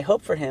dad. My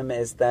hope for him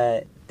is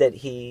that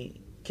he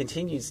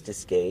continues to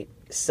skate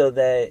so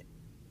that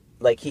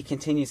he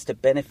continues to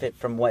benefit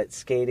from what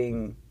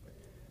skating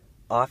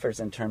offers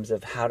in terms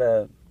of how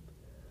to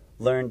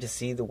learn to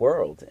see the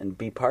world and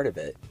be part of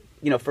it.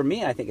 For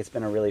me, I think it's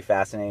been a really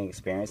fascinating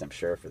experience. I'm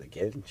sure for the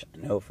kids, I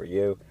know for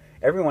you.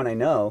 Everyone I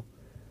know,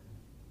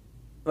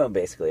 well,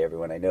 basically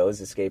everyone I know is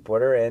a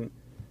skateboarder, and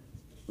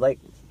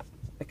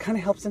it kind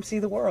of helps them see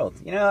the world.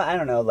 I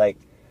don't know,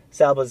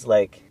 Salva's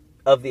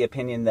of the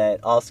opinion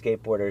that all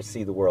skateboarders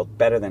see the world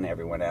better than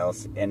everyone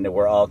else, and that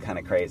we're all kind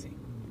of crazy.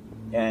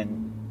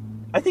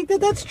 And I think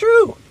that's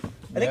true.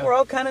 I think we're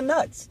all kind of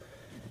nuts.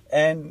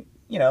 And,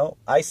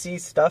 I see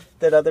stuff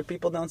that other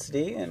people don't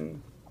see,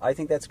 and I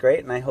think that's great,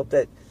 and I hope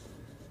that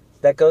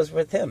goes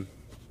with him.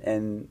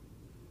 And,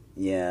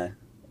 yeah,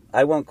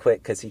 I won't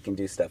quit because he can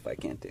do stuff I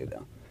can't do,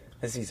 though,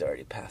 because he's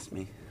already passed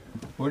me.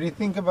 What do you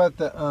think about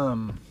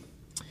the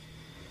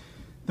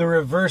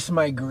reverse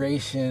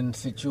migration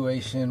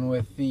situation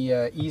with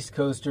the East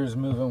Coasters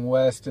moving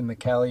west and the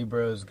Cali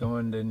Bros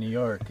going to New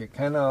York? It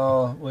kind of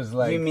all was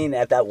like... You mean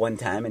at that one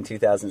time in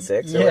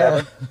 2006 or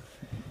yeah.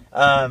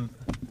 whatever?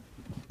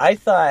 I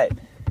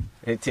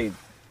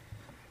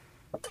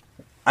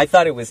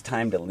thought it was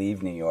time to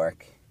leave New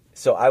York,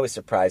 so I was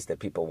surprised that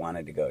people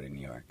wanted to go to New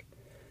York.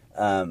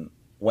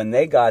 When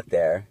they got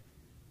there,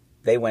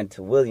 they went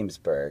to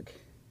Williamsburg,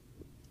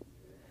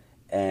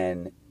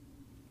 and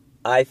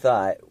I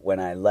thought when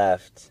I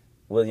left,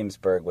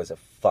 Williamsburg was a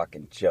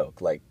fucking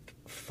joke,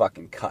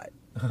 fucking cut.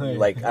 I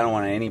don't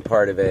want any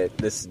part of it.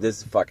 This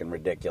is fucking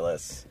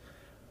ridiculous.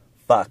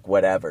 Fuck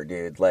whatever,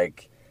 dude.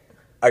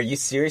 Are you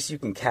serious? You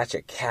can catch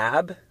a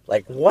cab?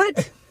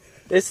 What?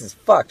 This is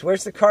fucked.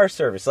 Where's the car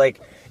service?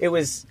 It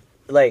was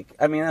that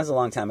was a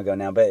long time ago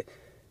now, but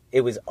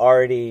it was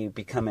already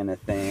becoming a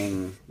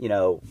thing.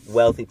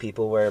 Wealthy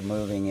people were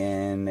moving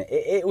in.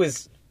 It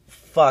was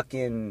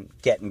fucking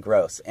getting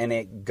gross, and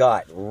it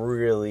got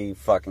really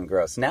fucking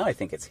gross. Now I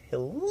think it's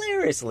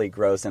hilariously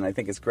gross, and I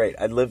think it's great.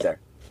 I'd live there.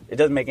 It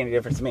doesn't make any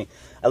difference to me.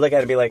 I look at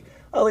it and be like,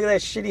 oh, look at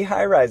that shitty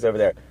high-rise over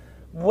there.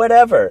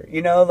 Whatever,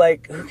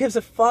 who gives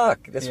a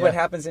fuck? That's what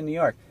happens in New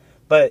York.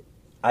 But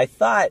I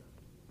thought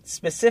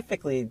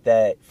specifically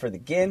that for the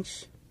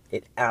Ginch,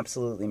 it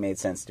absolutely made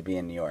sense to be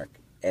in New York.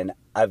 And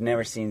I've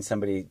never seen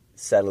somebody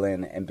settle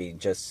in and be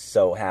just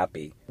so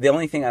happy. The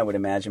only thing I would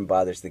imagine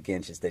bothers the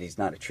Ginch is that he's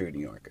not a true New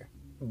Yorker.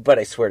 But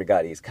I swear to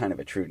God, he's kind of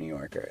a true New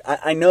Yorker.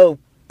 I know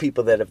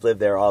people that have lived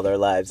there all their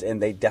lives,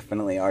 and they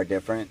definitely are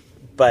different.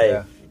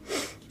 But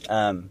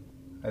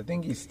I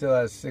think he still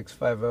has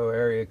 650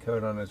 area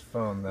code on his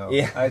phone, though.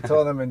 Yeah. I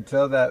told him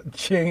until that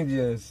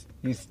changes,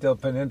 he's still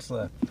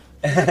Peninsula.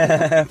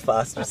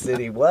 Foster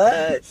City,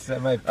 what?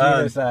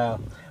 Semi-Peter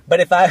style.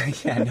 But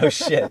no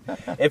shit.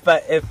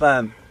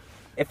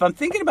 If I'm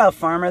thinking about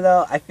Farmer,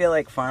 though, I feel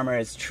like Farmer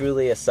is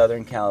truly a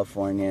Southern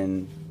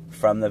Californian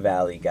from the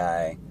Valley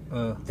guy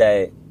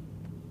that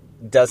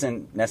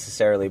doesn't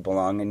necessarily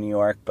belong in New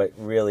York, but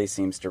really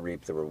seems to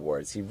reap the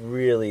rewards. He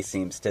really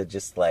seems to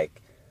just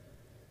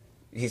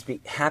he's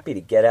happy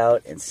to get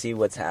out and see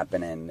what's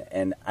happening.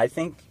 And I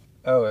think...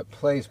 Oh, it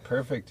plays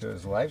perfect to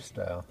his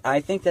lifestyle.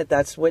 I think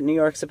that's what New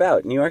York's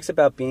about. New York's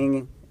about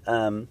being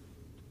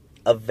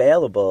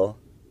available,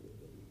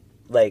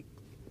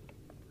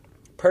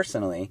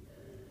 personally,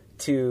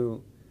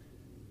 to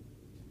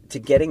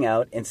getting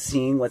out and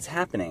seeing what's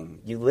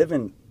happening. You live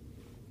in,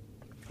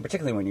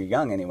 particularly when you're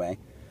young anyway,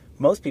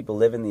 most people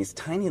live in these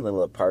tiny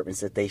little apartments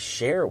that they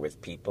share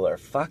with people or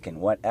fucking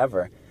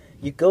whatever.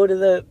 You go to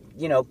the,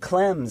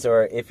 Clem's,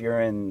 or if you're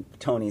in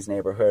Tony's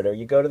neighborhood, or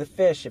you go to the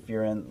Fish if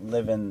you're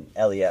live in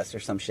LES or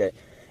some shit,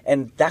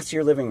 and that's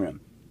your living room.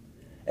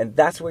 And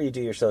that's where you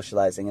do your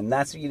socializing, and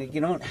that's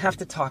you don't have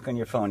to talk on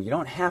your phone. You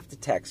don't have to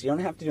text. You don't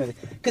have to do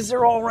anything, because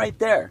they're all right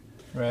there.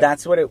 Right.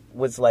 That's what it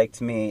was like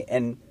to me.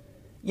 And,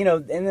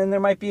 and then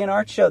there might be an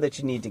art show that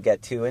you need to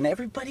get to, and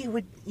everybody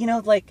would,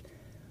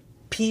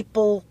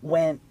 people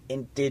went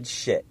and did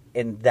shit.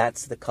 And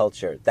that's the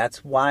culture.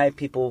 That's why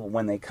people,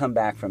 when they come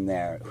back from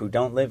there, who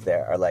don't live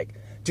there, are like,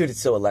 dude,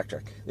 it's so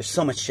electric. There's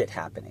so much shit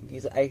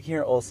happening. I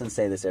hear Olsen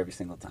say this every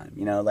single time.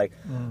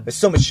 There's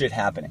so much shit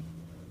happening.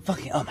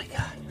 Fucking, oh my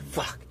God,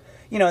 fuck.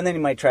 And then he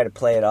might try to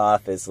play it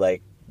off as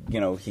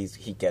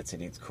he gets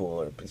it, he's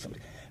cool, or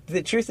something. But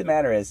the truth of the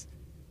matter is,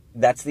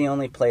 that's the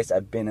only place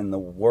I've been in the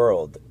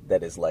world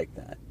that is like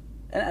that.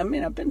 And I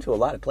mean, I've been to a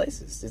lot of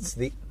places. It's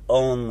the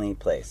only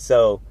place.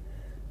 So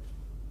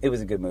it was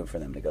a good move for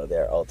them to go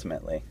there,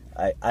 ultimately.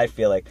 I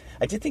feel like...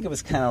 I did think it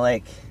was kind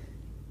of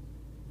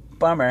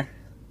bummer.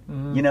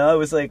 Mm-hmm. I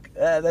was like,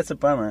 that's a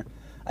bummer.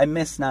 I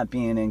miss not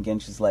being in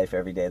Ginch's life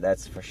every day,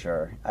 that's for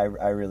sure. I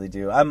really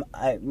do.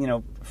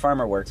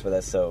 Farmer works with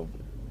us, so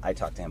I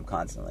talk to him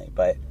constantly.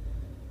 But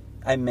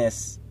I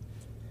miss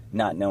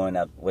not knowing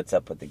what's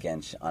up with the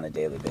Ginch on a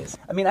daily basis.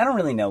 I mean, I don't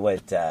really know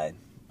what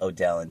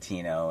Odell and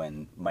Tino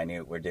and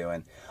Minute were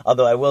doing.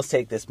 Although I will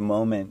take this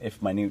moment,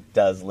 if Minute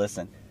does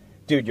listen...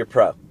 Dude, you're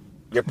pro.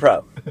 You're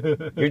pro.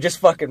 You're just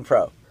fucking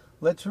pro.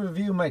 Let's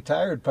review my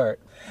tired part.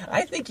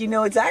 I think you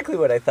know exactly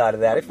what I thought of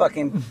that. I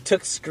fucking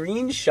took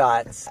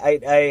screenshots.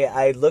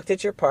 I looked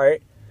at your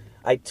part.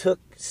 I took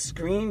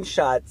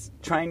screenshots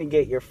trying to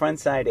get your front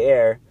side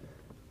air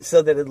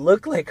so that it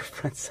looked like a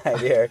front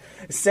side air.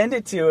 Send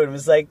it to you and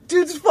was like,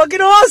 dude, it's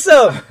fucking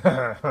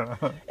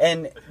awesome.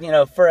 And,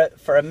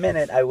 for a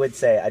minute, I would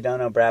say, I don't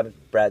know Brad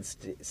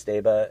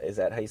Staba. Is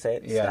that how you say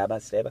it? Yeah.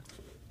 Staba?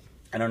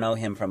 I don't know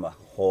him from a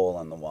hole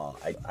on the wall.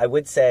 I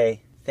would say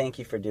thank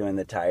you for doing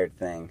the tired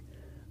thing.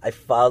 I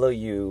follow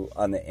you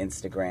on the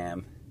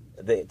Instagram,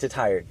 the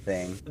tired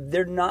thing.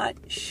 They're not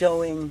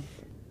showing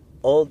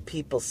old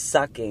people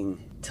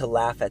sucking to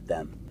laugh at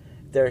them.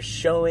 They're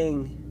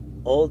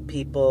showing old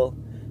people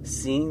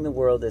seeing the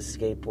world as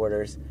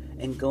skateboarders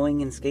and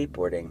going and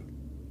skateboarding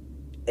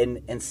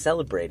and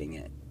celebrating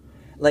it.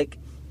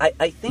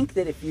 I think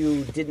that if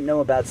you didn't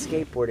know about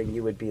skateboarding,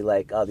 you would be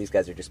like, oh, these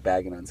guys are just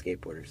bagging on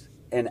skateboarders.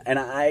 And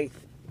I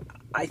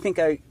think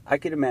I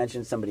could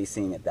imagine somebody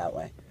seeing it that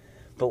way.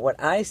 But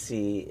what I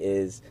see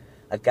is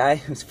a guy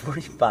who's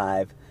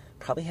 45,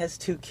 probably has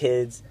 2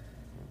 kids,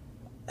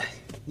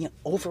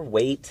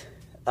 overweight,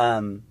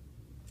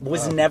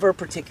 was never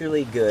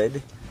particularly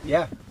good.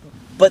 Yeah.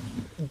 But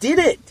did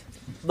it.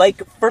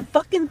 For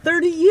fucking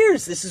 30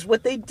 years. This is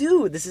what they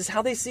do. This is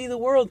how they see the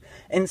world.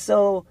 And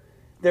so...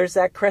 there's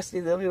that crusty,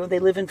 they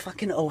live in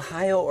fucking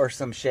Ohio or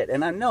some shit.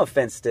 And I'm no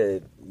offense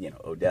to,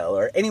 Odell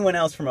or anyone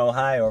else from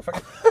Ohio.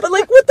 But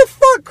what the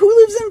fuck? Who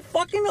lives in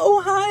fucking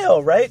Ohio,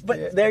 right?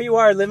 But there you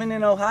are living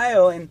in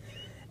Ohio, and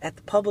at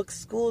the public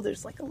school,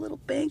 there's a little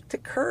bank to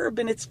curb,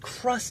 and it's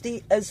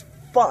crusty as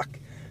fuck.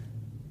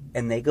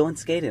 And they go and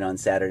skate it on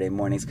Saturday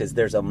mornings because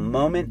there's a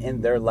moment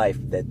in their life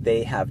that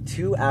they have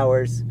 2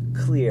 hours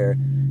clear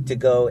to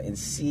go and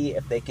see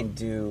if they can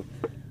do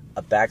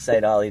a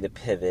backside ollie to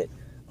pivot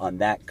on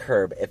that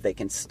curb, if they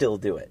can still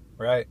do it.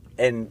 Right.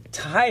 And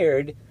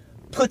Tired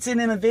puts it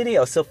in a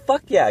video. So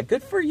fuck yeah,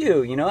 good for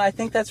you. I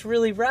think that's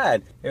really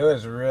rad. It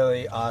was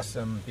really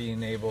awesome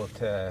being able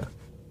to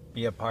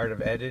be a part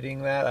of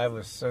editing that. I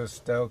was so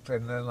stoked.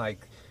 And then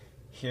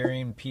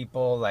hearing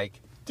people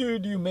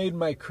dude, you made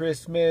my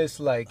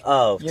Christmas.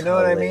 Oh, you know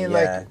what I mean?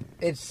 Yeah.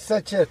 It's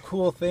such a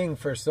cool thing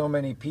for so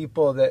many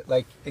people that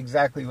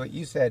exactly what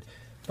you said.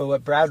 But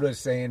what Brad was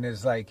saying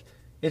is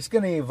It's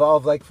going to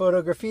evolve like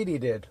photo graffiti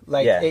did.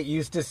 Like, Yeah. it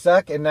used to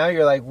suck, and now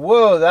you're like,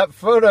 whoa, that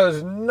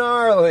photo's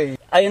gnarly.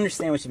 I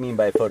understand what you mean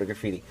by photo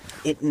graffiti.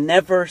 It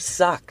never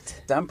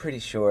sucked. I'm pretty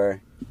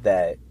sure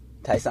that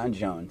Tyson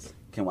Jones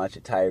can watch a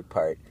tired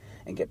part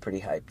and get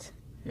pretty hyped.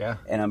 Yeah.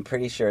 And I'm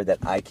pretty sure that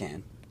I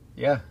can.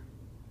 Yeah.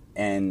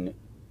 And,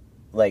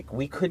 like,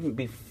 we couldn't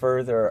be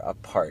further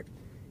apart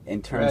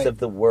in terms Right. of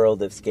the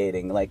world of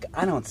skating. Like,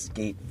 I don't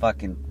skate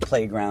fucking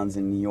playgrounds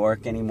in New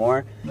York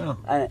anymore. No.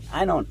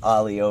 I don't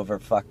ollie over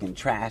fucking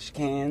trash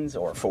cans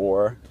or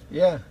four.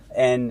 Yeah.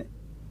 And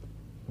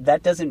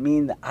that doesn't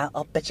mean that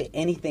I'll bet you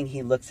anything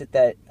he looks at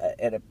that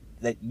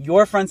that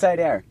your frontside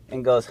air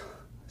and goes,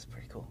 that's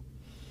pretty cool.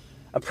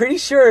 I'm pretty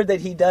sure that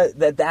he does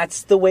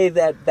that's the way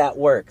that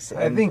works.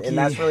 And, and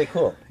that's really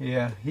cool.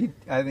 Yeah,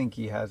 I think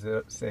he has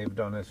it saved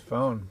on his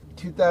phone.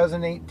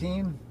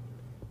 2018,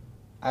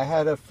 I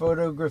had a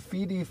photo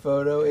graffiti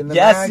photo in the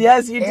mag,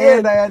 Yes, you did.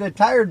 And I had a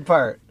tired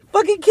part.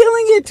 Fucking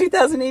killing it,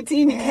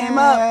 2018. He came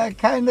up. I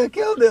kind of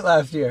killed it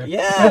last year.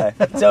 Yeah.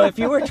 So if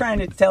you were trying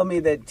to tell me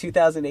that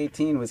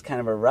 2018 was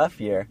kind of a rough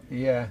year,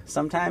 Yeah.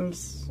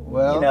 sometimes,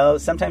 Well-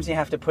 sometimes you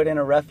have to put in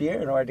a rough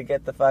year in order to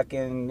get the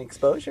fucking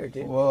exposure,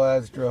 dude. Well,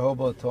 as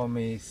Drohobo told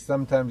me,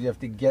 sometimes you have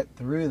to get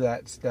through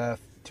that stuff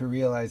to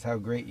realize how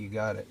great you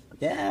got it.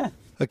 Yeah.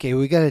 Okay,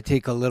 we got to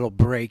take a little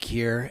break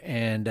here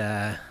and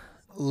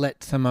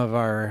let some of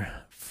our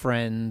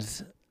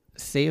friends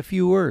say a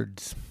few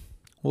words.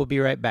 We'll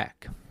be right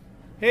back.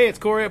 Hey, it's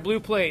Corey at Blue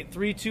Plate,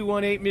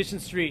 3218 Mission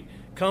Street.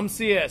 Come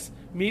see us.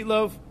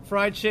 Meatloaf,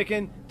 fried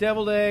chicken,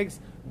 deviled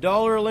eggs,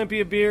 Dollar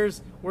Olympia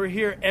beers. We're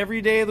here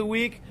every day of the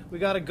week. We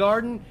got a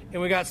garden,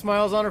 and we got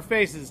smiles on our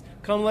faces.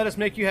 Come let us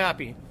make you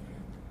happy.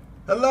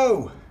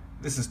 Hello,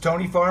 this is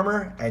Tony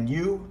Farmer, and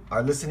you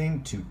are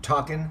listening to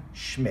Talkin'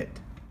 Schmidt.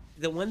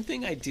 The one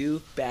thing I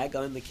do bag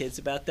on the kids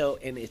about, though,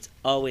 and it's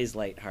always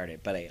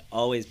lighthearted, but I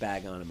always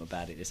bag on them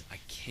about it, is I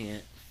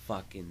can't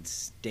fucking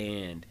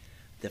stand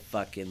the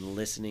fucking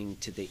listening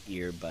to the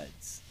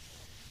earbuds.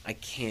 I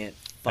can't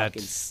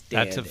fucking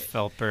stand it. That's a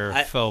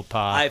Felper faux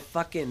pas. I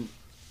fucking...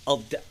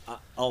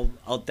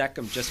 I'll deck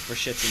them just for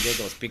shits and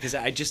giggles because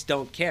I just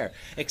don't care.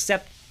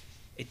 Except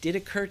it did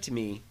occur to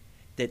me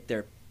that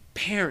their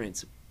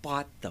parents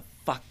bought the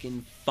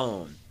fucking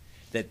phone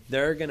that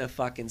they're gonna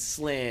fucking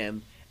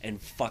slam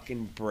and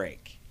fucking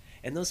break.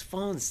 And those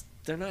phones,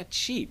 they're not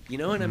cheap, you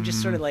know? And I'm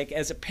just sort of like,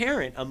 as a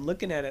parent, I'm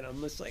looking at it,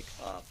 I'm just like,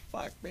 oh,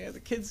 fuck, man. The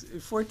kid's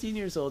 14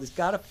 years old. He's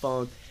got a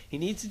phone. He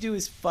needs to do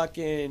his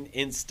fucking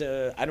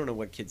Insta. I don't know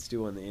what kids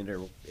do on the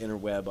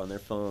interweb on their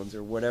phones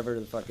or whatever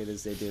the fuck it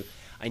is they do.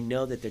 I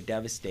know that they're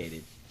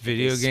devastated.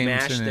 Video they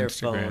games smash and their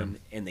Instagram. phone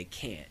and they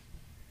can't.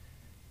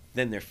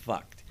 Then they're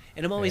fucked.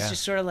 And I'm always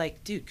just sort of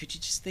like, dude, could you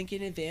just think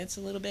in advance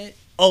a little bit?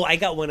 Oh, I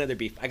got one other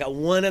beef. I got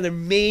one other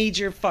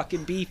major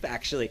fucking beef,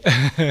 actually.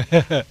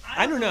 I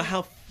don't know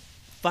how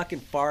fucking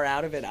far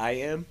out of it I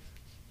am.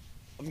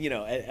 You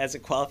know, as a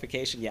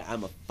qualification, yeah,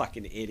 I'm a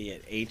fucking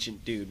idiot,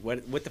 ancient dude.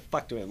 What the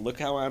fuck do I look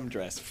how I'm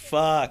dressed?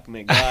 Fuck,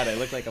 my God, I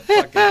look like a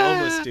fucking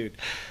homeless dude.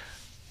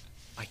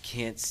 I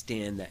can't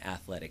stand the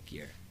athletic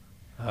gear.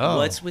 Oh.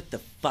 What's with the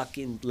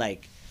fucking,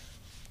 like,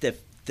 the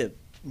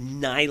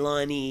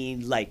nylon-y,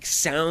 like,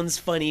 sounds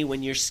funny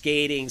when you're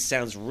skating,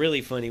 sounds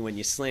really funny when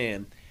you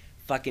slam.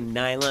 Fucking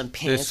nylon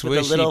pants with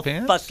a swishy little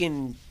pants?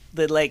 fucking,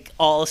 like,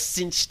 all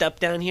cinched up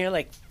down here.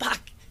 Like, fuck,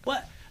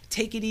 what?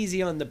 Take it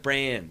easy on the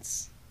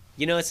brands.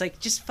 You know, it's like,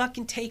 just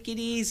fucking take it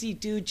easy,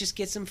 dude. Just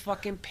get some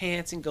fucking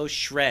pants and go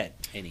shred.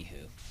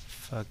 Anywho.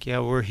 Fuck yeah,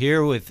 we're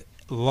here with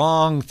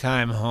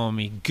longtime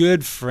homie,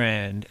 good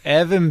friend,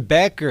 Evan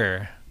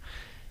Becker.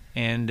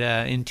 And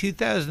in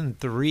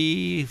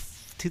 2003,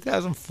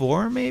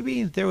 2004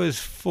 maybe, there was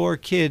 4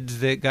 kids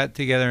that got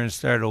together and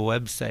started a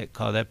website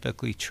called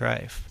Epically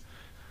Trife.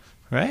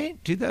 Right?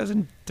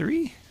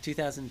 2003?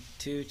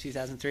 2002,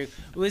 2003. It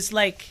was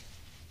like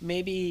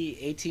maybe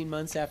 18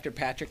 months after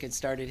Patrick had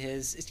started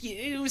his.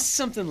 It was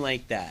something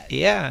like that.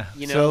 Yeah.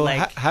 You know, so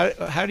like-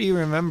 how do you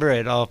remember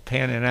it all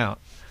panning out?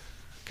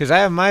 Because I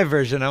have my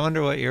version. I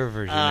wonder what your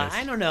version is.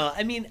 I don't know.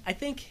 I mean, I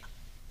think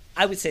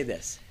I would say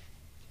this.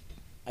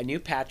 I knew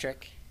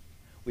Patrick.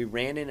 We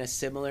ran in a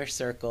similar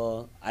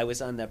circle. I was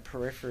on the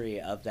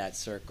periphery of that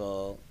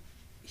circle.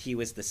 He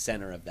was the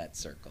center of that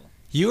circle.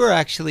 You were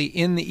actually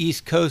in the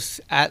East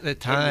Coast at the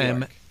time,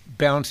 York.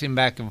 bouncing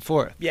back and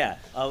forth. Yeah,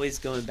 always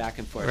going back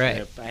and forth.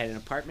 Right. I had an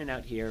apartment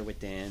out here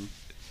with Dan,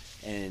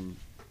 and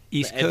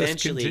East Coast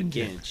eventually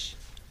contingent. Ginch.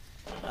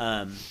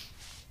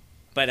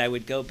 But I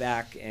would go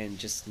back and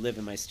just live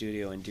in my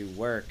studio and do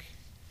work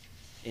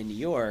in New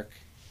York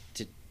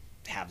to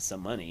have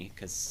some money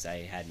because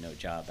I had no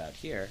job out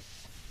here.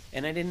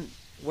 And I didn't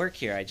work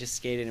here. I just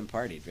skated and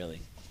partied,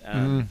 really.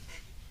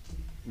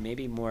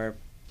 Maybe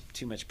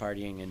too much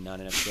partying and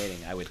not enough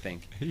skating, I would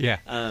think. Yeah.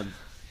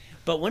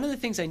 But one of the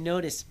things I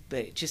noticed,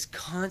 but just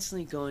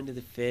constantly going to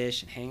the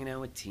Fish and hanging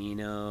out with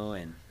Tino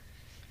and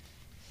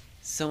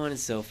so on and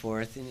so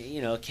forth, and,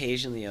 you know,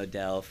 occasionally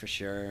Odell for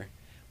sure,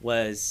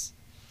 was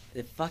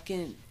the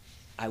fucking,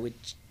 I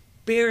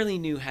barely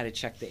knew how to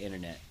check the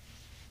internet.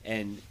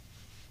 And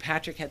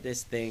Patrick had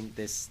this thing,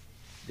 this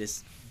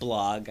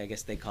blog, I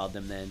guess they called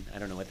them then. I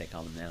don't know what they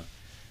call them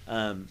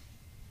now.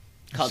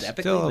 Called Epically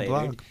Still a Later.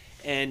 blog.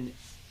 And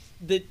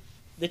the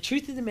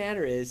truth of the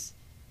matter is,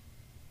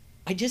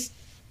 I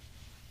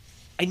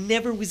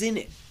never was in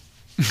it.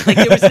 Like,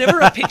 there was never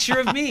a picture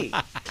of me.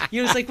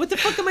 You know, it's like, what the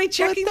fuck am I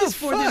checking What the this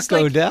for? fuck, There's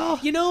like, Odell?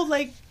 you know,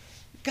 like,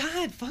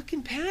 God,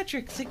 fucking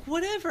Patrick. It's like,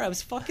 whatever. I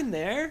was fucking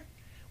there.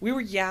 We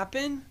were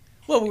yapping.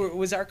 Well,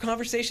 was our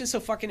conversation so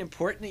fucking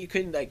important that you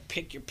couldn't, like,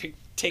 take your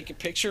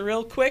picture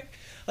real quick?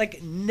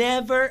 Like,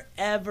 never,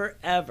 ever,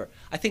 ever.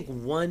 I think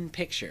one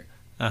picture.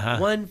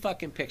 One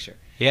fucking picture.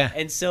 Yeah.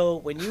 And so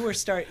when you were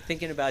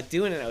thinking about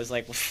doing it, I was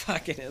like, well,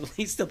 fucking, at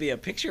least there'll be a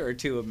picture or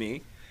two of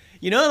me.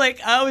 You know, like,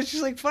 I was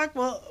just like, fuck,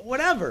 well,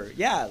 whatever.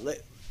 Yeah.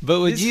 But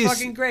would this you is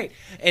fucking great.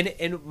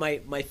 And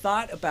my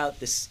thought about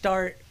the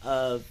start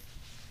of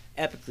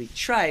Epically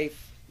Trife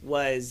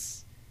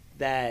was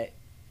that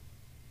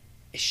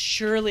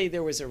surely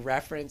there was a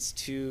reference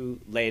to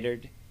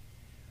Later'd,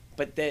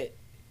 but that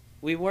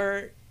we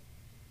were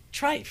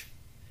Trife.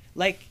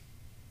 Like,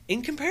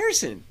 in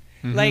comparison.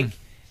 Mm-hmm. Like,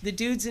 the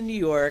dudes in New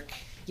York,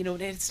 you know,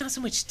 it's not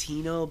so much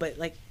Tino, but,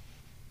 like,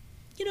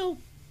 you know,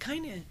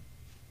 kind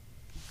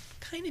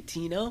of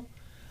Tino.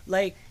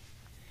 Like,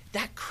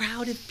 that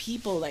crowd of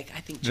people, like,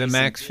 I think the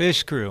Max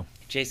Fish crew.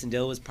 Jason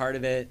Dill was part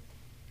of it.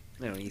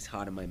 I don't know, he's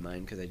hot in my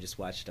mind because I just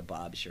watched a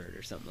Bob shirt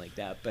or something like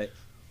that. But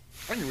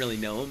I didn't really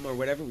know him or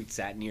whatever. We'd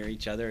sat near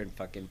each other and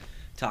fucking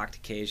talked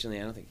occasionally.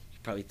 I don't think he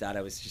probably thought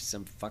I was just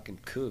some fucking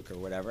kook or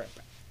whatever.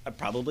 I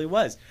probably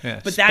was.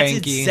 Yeah, but that's Spanky.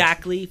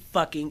 exactly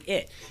fucking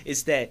it.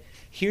 Is that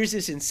here's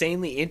this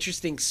insanely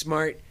interesting,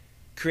 smart,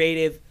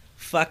 creative,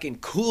 fucking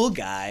cool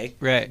guy,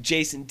 Right.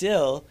 Jason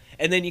Dill,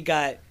 and then you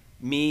got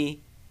me,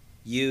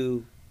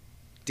 you,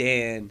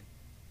 Dan,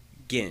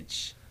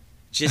 Ginch.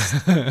 Just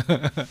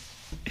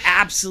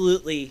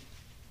absolutely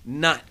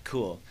not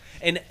cool.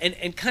 And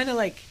kind of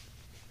like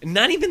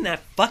not even that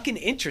fucking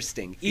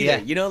interesting either. Yeah.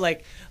 You know,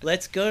 like,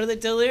 let's go to the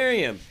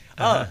Delirium.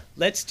 Oh,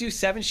 let's do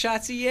 7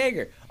 shots of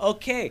Jaeger.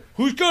 Okay.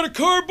 Who's got a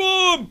car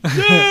bomb?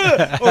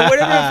 Yeah! Or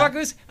whatever the fuck it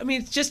was. I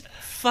mean, it's just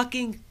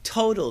fucking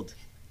totaled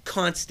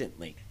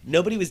constantly.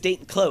 Nobody was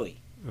dating Chloe.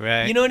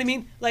 Right. You know what I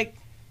mean? Like,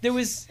 there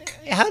was...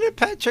 How did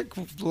Patrick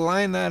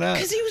line that up?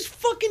 Because he was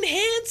fucking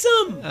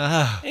handsome.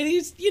 Ah. And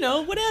he's, you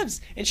know,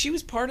 whatevs. And she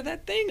was part of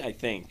that thing, I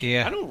think.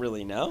 Yeah. I don't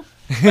really know.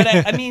 But,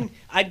 I mean,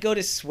 I'd go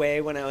to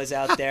Sway when I was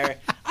out there.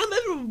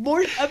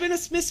 I've been a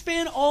Smiths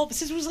fan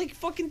since I was like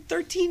fucking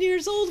 13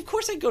 years old. Of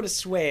course I'd go to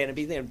Sway and I'd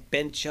be there.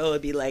 Ben Cho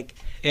would be like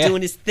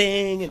doing his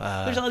thing. And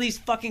there's all these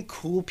fucking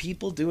cool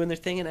people doing their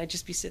thing. And I'd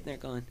just be sitting there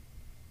going,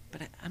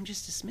 but I'm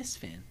just a Smiths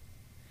fan.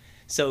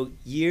 So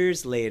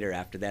years later,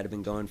 after that had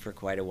been going for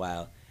quite a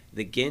while,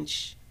 the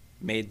Ginch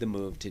made the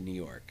move to New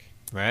York.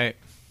 Right.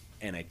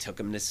 And I took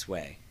him to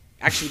Sway.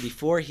 Actually,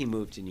 before he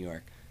moved to New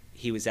York,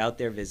 he was out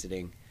there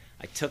visiting.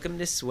 I took him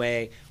to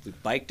Sway. We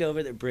biked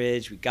over the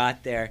bridge. We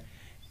got there.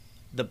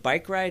 The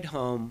bike ride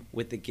home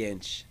with the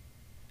Ginch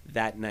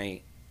that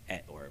night,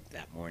 or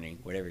that morning,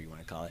 whatever you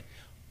want to call it,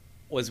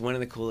 was one of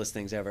the coolest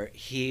things ever.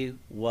 He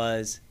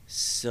was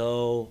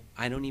so,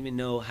 I don't even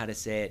know how to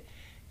say it.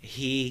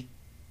 He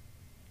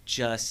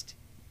just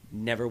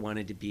never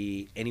wanted to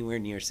be anywhere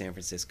near San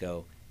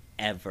Francisco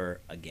ever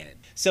again.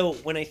 So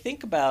when I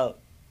think about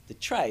the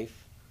Trife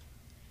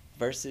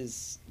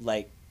versus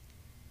like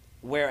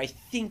where I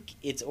think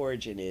its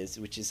origin is,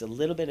 which is a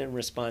little bit in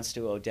response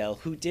to Odell,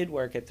 who did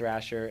work at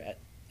Thrasher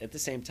at the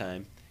same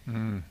time.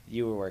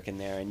 You were working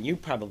there, and you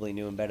probably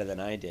knew him better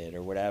than I did,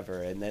 or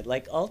whatever. And that,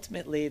 like,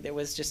 ultimately, there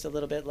was just a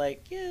little bit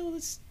like, yeah, well,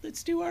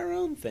 let's do our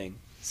own thing.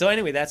 So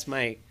anyway, that's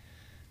my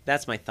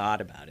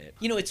thought about it.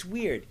 You know, it's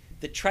weird.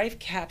 The Trife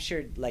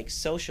captured like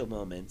social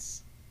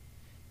moments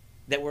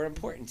that were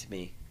important to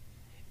me,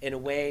 in a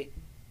way.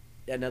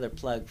 Another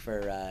plug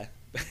for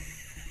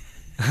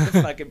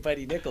fucking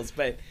Buddy Nichols,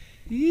 but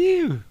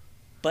You.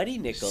 Buddy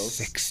Nichols.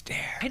 Six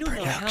Dare I don't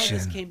know how this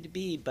Production. came to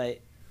be, but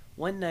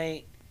one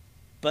night,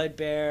 Bud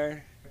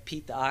Bear,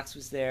 Pete the Ox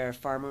was there,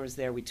 Farmer was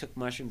there. We took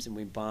mushrooms and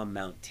we bombed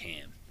Mount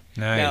Tam.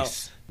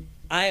 Nice. Now,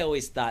 I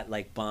always thought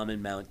like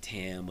bombing Mount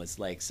Tam was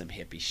like some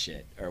hippie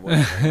shit or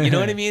whatever. You know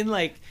what I mean?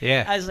 Like,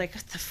 Yeah. I was like,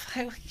 what the fuck?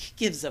 Who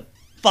gives a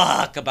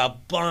fuck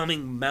about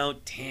bombing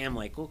Mount Tam?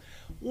 Like, well,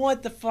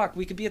 what the fuck?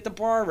 We could be at the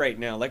bar right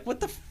now. Like, what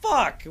the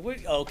fuck?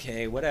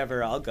 Okay,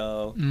 whatever. I'll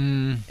go.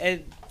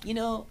 And, you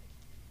know,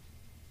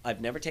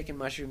 I've never taken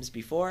mushrooms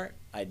before.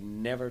 I'd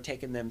never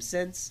taken them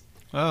since.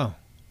 Oh.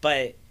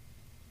 But,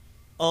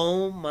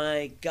 oh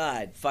my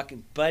God,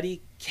 fucking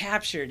Buddy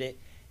captured it.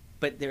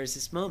 But there's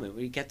this moment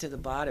where you get to the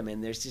bottom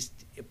and there's just,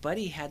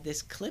 Buddy had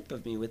this clip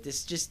of me with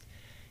this just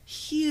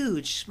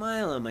huge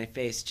smile on my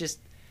face, just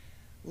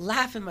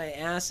laughing my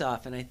ass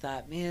off. And I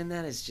thought, man,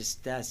 that's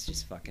just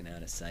fucking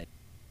out of sight.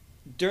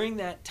 During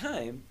that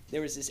time, there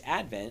was this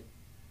advent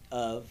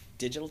of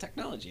digital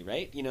technology,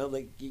 right? You know,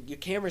 like your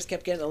cameras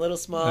kept getting a little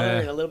smaller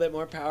and a little bit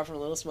more powerful, and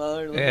a little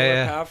smaller and a little bit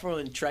more powerful,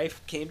 and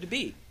Trife came to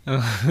be.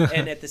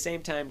 And at the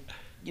same time,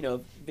 you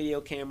know, video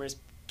cameras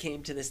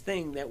came to this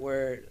thing that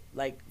were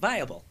like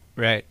viable.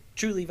 Right.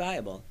 truly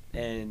viable.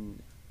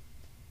 And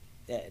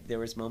there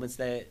was moments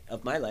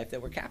of my life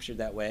that were captured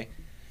that way.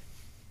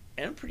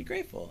 And I'm pretty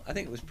grateful. I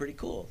think it was pretty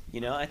cool.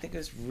 I think it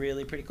was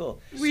really pretty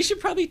cool. We should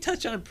probably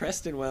touch on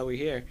Preston while we're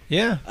here.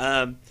 Yeah.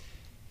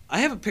 I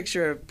have a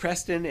picture of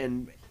Preston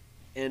and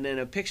then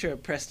a picture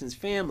of Preston's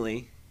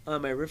family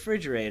on my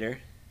refrigerator.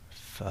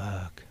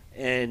 Fuck.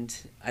 And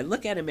I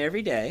look at him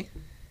every day,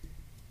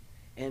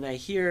 and I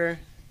hear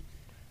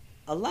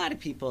a lot of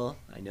people,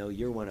 I know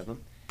you're one of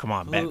them. Come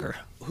on, Becker.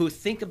 Who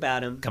think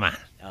about him. Come on.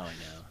 Oh,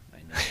 I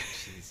know.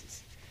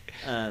 Jesus.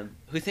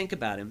 Who think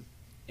about him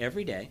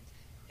every day.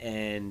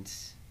 And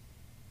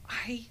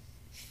I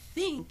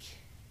think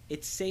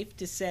it's safe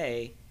to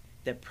say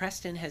that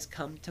Preston has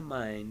come to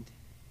mind,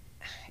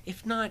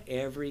 if not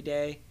every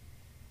day,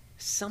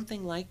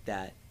 something like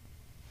that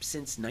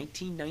since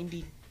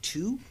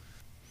 1992.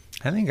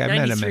 I think I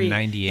met him in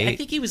 98. I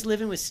think he was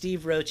living with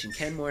Steve Roach in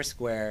Kenmore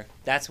Square.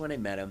 That's when I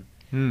met him.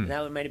 And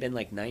that might have been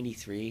like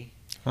 93.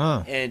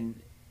 Oh.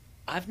 And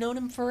I've known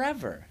him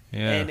forever.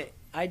 Yeah. And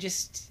I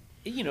just,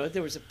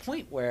 there was a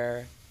point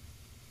where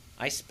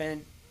I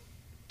spent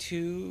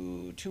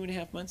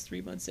 2.5 months,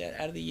 3 months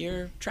out of the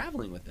year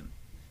traveling with him.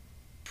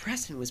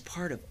 Preston was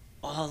part of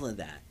all of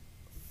that.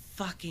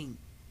 Fucking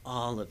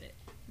all of it.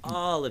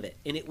 All of it.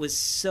 And it was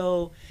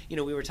so,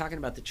 we were talking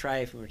about the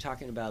Trife, and we were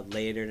talking about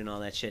Later and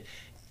all that shit.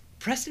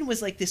 Preston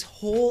was like this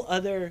whole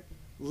other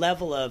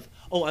level of,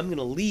 I'm going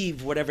to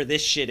leave whatever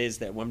this shit is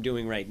that I'm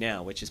doing right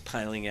now, which is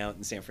piling out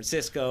in San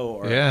Francisco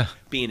or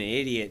being an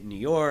idiot in New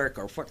York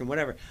or fucking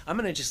whatever. I'm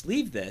going to just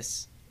leave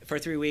this for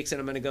 3 weeks, and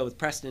I'm going to go with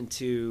Preston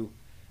to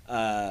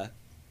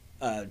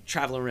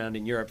travel around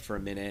in Europe for a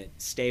minute,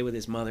 stay with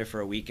his mother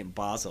for a week in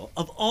Basel.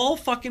 Of all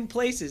fucking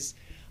places,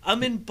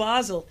 I'm in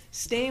Basel,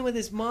 staying with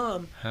his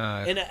mom,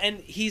 and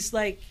he's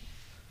all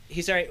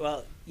right,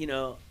 well,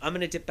 I'm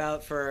going to dip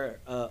out for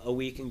a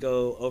week and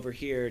go over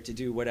here to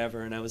do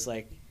whatever. And I was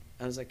like,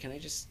 can I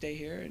just stay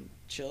here and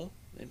chill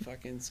and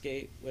fucking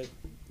skate with,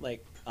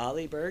 like,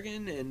 Ollie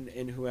Bergen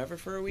and whoever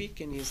for a week?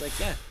 And he's like,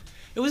 yeah.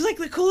 It was, like,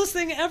 the coolest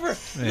thing ever.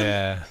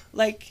 Yeah.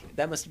 Like,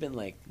 that must have been,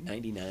 like,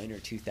 99 or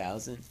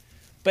 2000.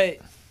 But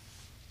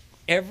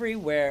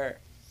everywhere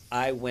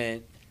I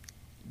went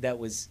that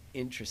was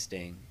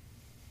interesting,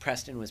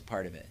 Preston was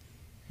part of it.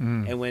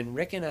 And when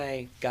Rick and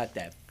I got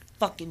that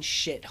fucking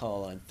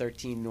shithole on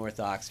 13 North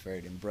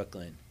Oxford in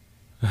Brooklyn,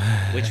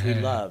 which we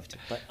loved,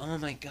 but oh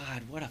my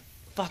God, what a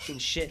fucking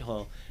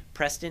shithole.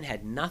 Preston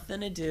had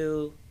nothing to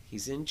do.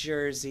 He's in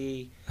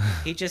Jersey.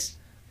 He just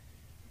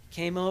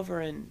came over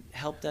and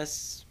helped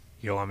us.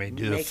 You want me to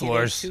do the make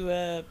floors? it into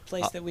a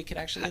place that we could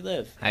actually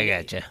live. I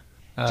gotcha.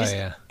 Oh, just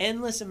yeah.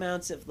 endless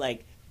amounts of,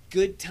 like,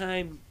 good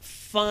time,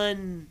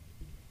 fun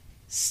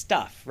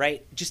stuff,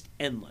 right? Just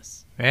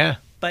endless. Yeah.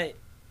 But,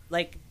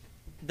 like,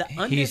 the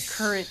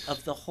undercurrent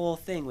of the whole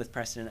thing with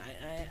Preston,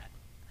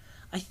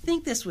 I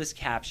think this was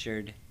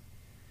captured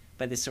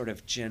by this sort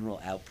of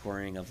general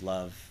outpouring of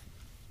love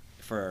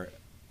for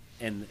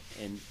and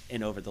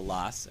over the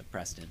loss of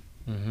Preston.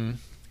 Mm-hmm.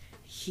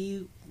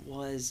 He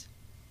was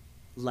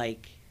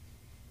like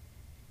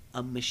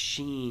a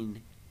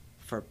machine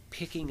for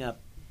picking up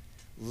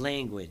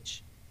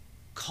language,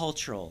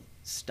 cultural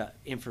stuff,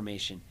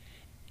 information,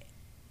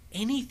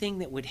 anything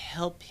that would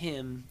help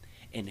him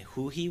and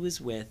who he was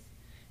with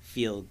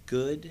feel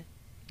good,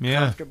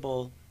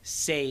 comfortable,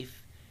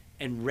 safe,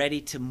 and ready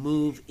to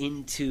move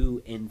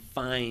into and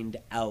find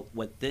out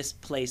what this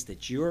place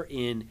that you're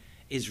in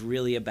is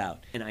really about.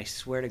 And I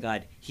swear to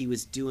God, he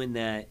was doing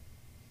that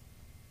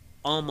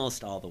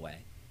almost all the way.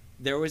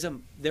 There was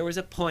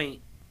a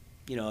point,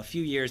 a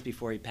few years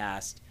before he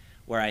passed,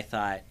 where I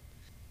thought,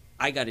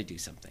 I got to do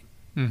something.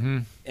 Mm-hmm.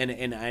 And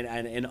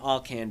in all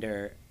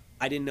candor,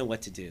 I didn't know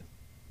what to do.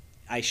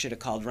 I should have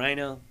called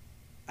Rhino.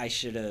 I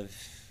should have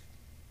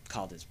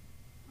called his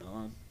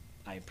mom.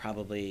 I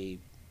probably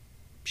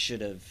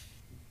should have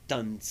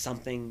done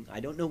something. I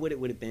don't know what it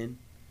would have been.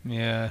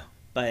 Yeah.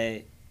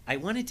 But I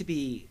wanted to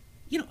be,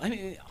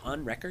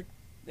 on record.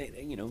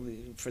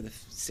 For the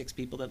 6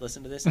 people that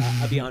listen to this,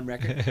 I'll be on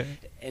record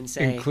and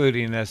say,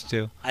 including us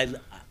too.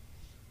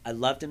 I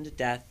loved him to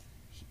death.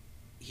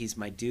 He's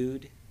my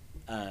dude.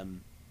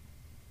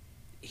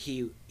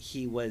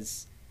 He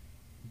was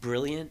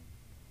brilliant,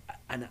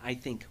 and I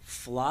think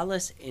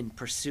flawless in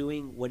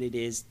pursuing what it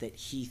is that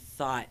he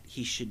thought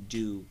he should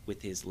do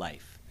with his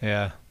life.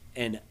 Yeah.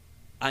 And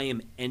I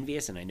am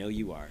envious, and I know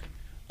you are,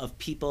 of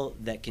people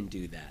that can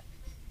do that.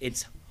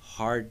 It's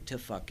hard to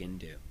fucking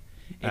do.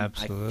 And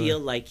absolutely. I feel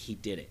like he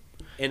did it.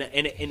 And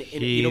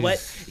you know what?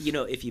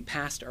 If you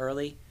passed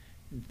early,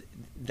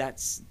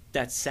 that's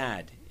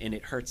sad, and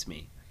it hurts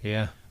me.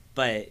 Yeah.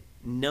 But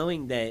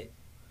knowing that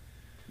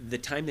the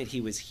time that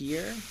he was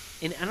here,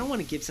 and I don't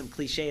want to give some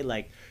cliche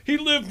like, he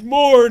lived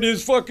more in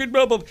his fucking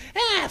blah, blah,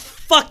 blah.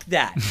 Fuck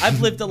that. I've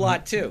lived a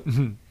lot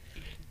too.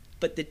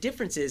 But the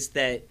difference is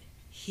that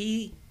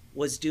he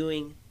was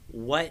doing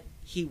what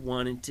he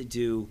wanted to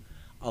do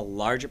a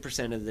larger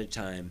percent of the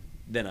time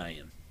than I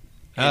am.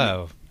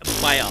 And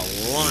by a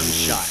long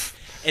shot.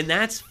 And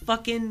that's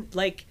fucking,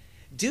 like,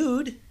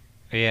 dude.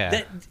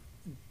 Yeah.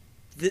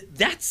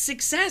 that's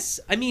success.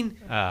 I mean,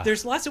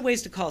 there's lots of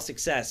ways to call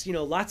success. You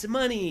know, lots of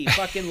money,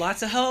 fucking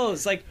lots of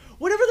hoes, like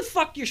whatever the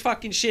fuck your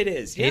fucking shit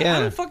is. Yeah. I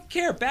don't fucking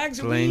care. Bags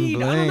of weed.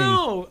 Bling. I don't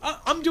know.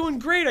 I'm doing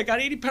great. I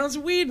got 80 pounds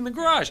of weed in the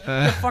garage.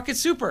 They're fucking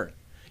super.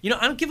 You know,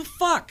 I don't give a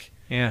fuck.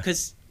 Yeah.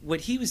 Because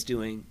what he was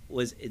doing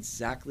was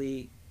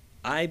exactly,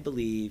 I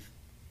believe,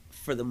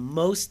 for the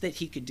most that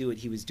he could do it,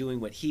 he was doing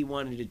what he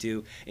wanted to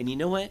do. And you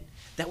know what?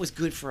 That was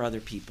good for other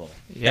people.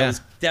 Yeah.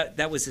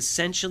 That was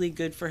essentially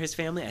good for his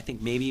family. I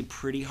think maybe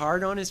pretty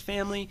hard on his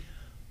family.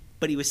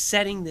 But he was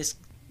setting this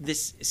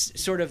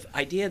sort of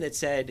idea that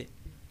said,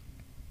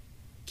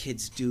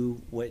 kids,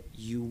 do what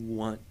you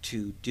want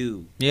to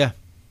do. Yeah.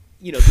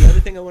 You know, the other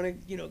thing I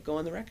want to, go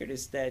on the record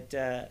is that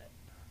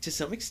to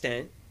some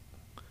extent,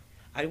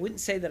 I wouldn't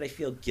say that I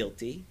feel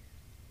guilty.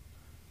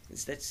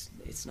 It's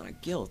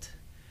not guilt.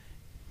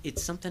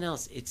 It's something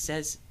else. It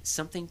says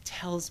something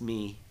tells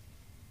me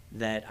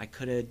that I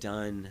could have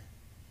done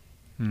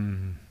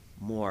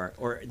more,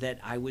 or that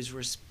I was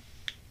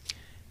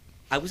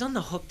on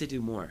the hook to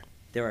do more.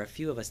 There are a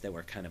few of us that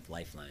were kind of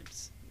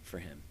lifelines for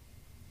him,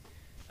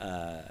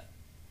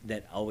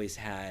 that always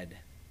had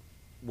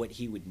what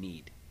he would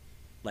need,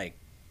 like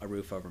a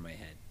roof over my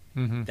head.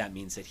 Mm-hmm. That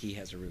means that he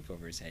has a roof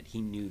over his head.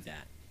 He knew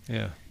that.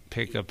 Yeah.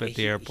 Pick up at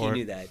the airport. He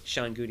knew that.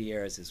 Sean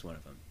Gutierrez is one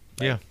of them.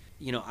 Yeah.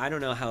 I don't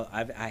know how.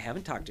 I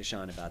haven't talked to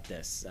Sean about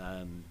this.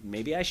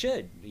 Maybe I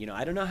should.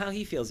 I don't know how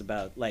he feels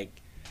about like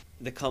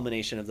the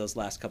culmination of those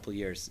last couple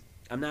years.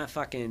 I'm not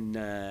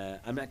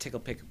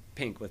tickled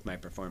pink with my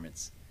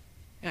performance.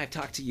 And I've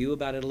talked to you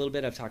about it a little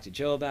bit. I've talked to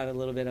Joe about it a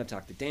little bit. I've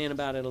talked to Dan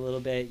about it a little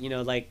bit.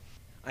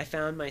 I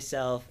found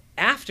myself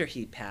after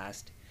he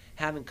passed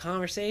having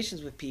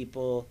conversations with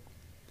people,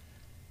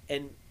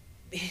 and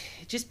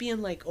just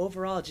being like,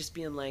 overall, just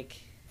being like,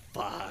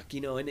 fuck,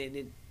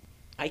 and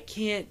I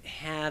can't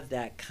have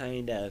that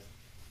kind of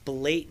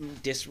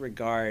blatant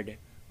disregard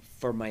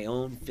for my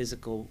own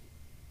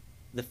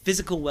the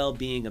physical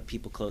well-being of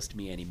people close to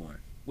me anymore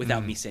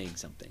without me saying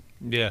something.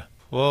 Yeah.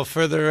 Well,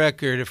 for the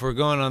record, if we're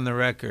going on the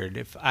record,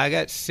 if I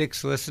got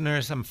 6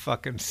 listeners, I'm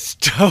fucking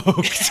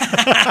stoked.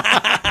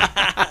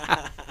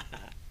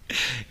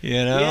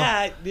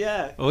 Yeah.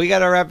 Well, we got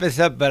to wrap this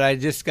up, but I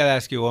just got to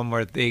ask you one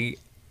more thing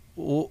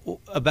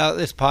about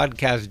this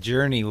podcast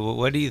journey.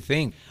 What do you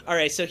think? All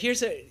right, so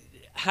here's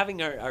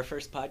having our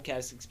first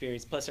podcast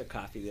experience plus our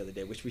coffee the other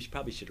day, which we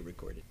probably should have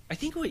recorded. I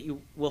think what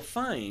you will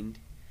find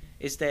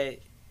is that,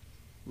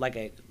 like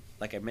I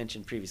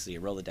mentioned previously, a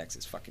Rolodex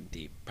is fucking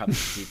deep. Probably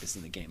the deepest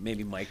in the game.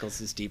 Maybe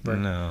Michael's is deeper.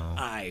 No.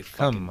 I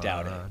fucking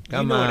doubt it.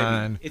 Come what on.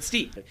 I mean. It's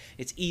deep.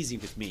 It's easy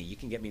with me. You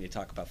can get me to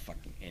talk about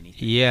fucking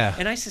anything. Yeah.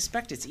 And I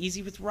suspect it's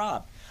easy with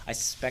Rob. I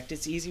suspect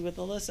it's easy with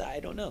Alyssa. I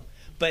don't know.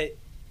 But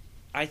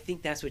I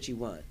think that's what you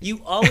want.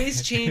 You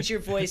always change your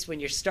voice when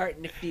you're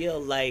starting to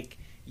feel like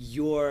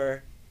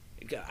you're...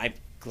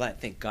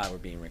 Thank God we're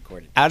being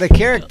recorded. Out of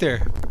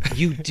character.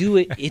 You do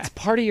it. It's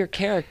part of your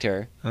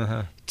character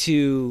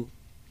to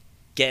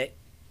get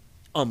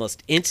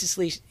almost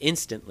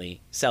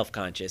instantly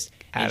self-conscious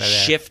and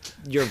shift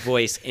your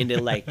voice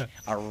into like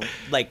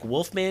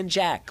Wolfman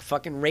Jack,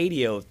 fucking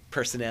radio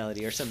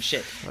personality or some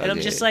shit. And I'm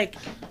just like,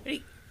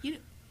 you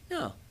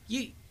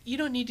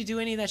don't need to do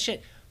any of that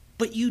shit,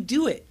 but you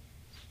do it.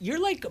 You're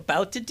like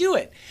about to do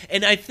it,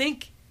 and I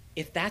think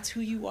if that's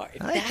who you are,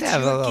 if I that's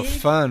have your a little gig,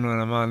 fun when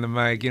I'm on the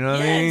mic. You know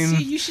what I mean? So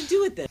you should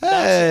do it then.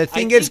 I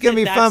think it's gonna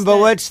be fun. But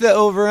what's the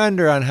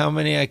over/under on how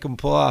many I can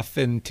pull off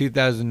in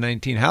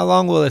 2019? How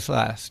long will this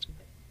last?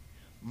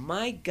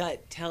 My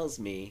gut tells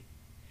me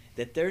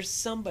that there's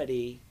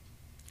somebody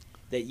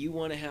that you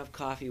want to have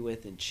coffee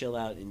with and chill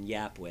out and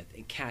yap with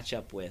and catch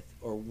up with,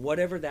 or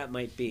whatever that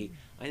might be.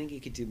 I think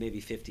you could do maybe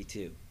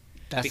 52.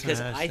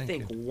 Because I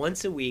think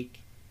once a week,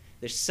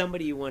 there's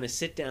somebody you want to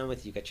sit down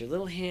with. You got your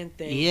little hand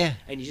thing,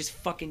 and you just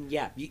fucking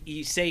yap.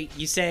 You say,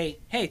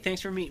 hey,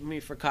 thanks for meeting me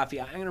for coffee.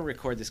 I'm gonna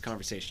record this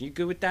conversation. You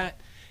good with that?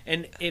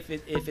 And if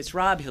it's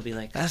Rob, he'll be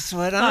like, that's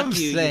what fuck I'm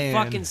you. saying.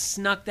 You fucking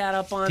snuck that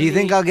up on me. Do you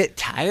think I'll get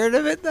tired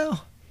of it though?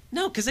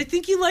 No, because I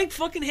think you like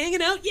fucking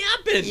hanging out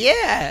yapping.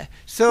 Yeah.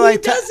 So Who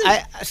doesn't?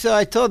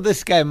 I told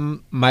this guy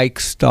Mike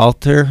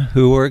Stalter,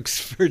 who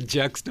works for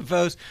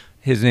Juxtapose.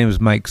 His name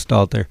is Mike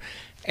Stalter,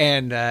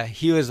 and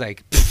he was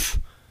like,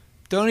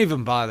 don't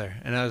even bother.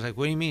 And I was like,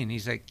 what do you mean?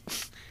 He's like,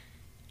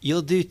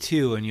 you'll do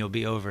 2 and you'll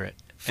be over it.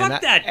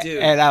 Fuck that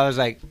dude. And I was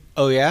like,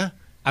 oh yeah?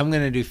 I'm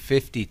going to do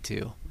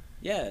 52.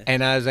 Yeah.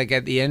 And I was like,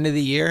 at the end of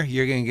the year,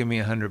 you're going to give me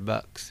 $100.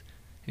 And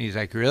he's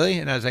like, really?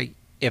 And I was like,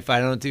 if I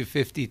don't do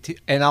 52,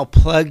 and I'll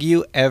plug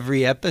you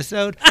every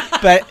episode,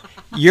 but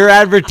your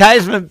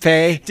advertisement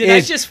pay Did I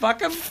just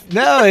fuck him?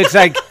 No, it's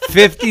like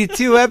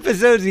 52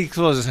 episodes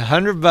equals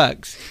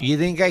 $100. You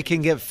think I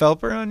can get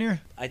Felper on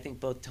here? I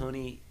think both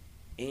Tony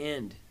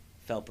and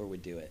Felper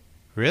would do it.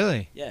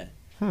 Really? Yeah.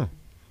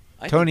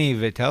 Tony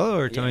Vitello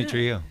or Tony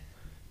Trio?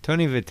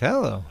 Tony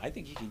Vitello. I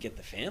think you can get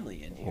the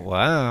family in here.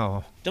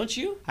 Wow. Don't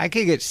you? I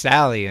could get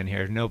Sally in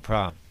here, no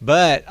problem.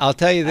 But I'll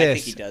tell you this. I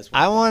think he does.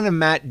 I want a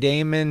Matt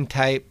Damon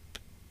type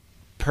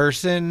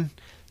person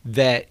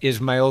that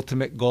is my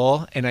ultimate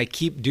goal, and I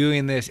keep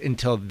doing this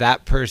until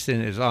that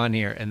person is on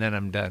here, and then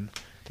I'm done.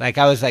 Like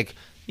I was like,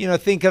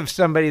 think of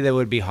somebody that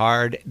would be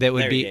hard. That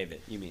would Larry be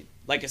David, you mean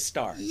like a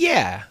star?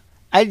 Yeah,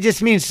 I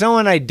just mean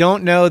someone I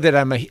don't know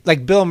that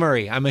like Bill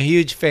Murray. I'm a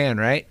huge fan,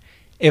 right?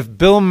 If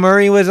Bill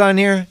Murray was on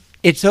here,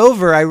 it's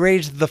over. I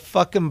raised the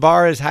fucking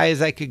bar as high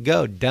as I could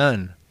go.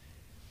 Done.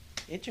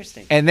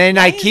 Interesting. And then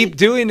I keep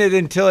doing it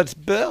until it's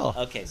Bill.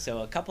 Okay,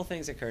 so a couple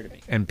things occur to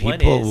me. And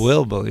people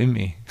will believe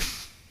me.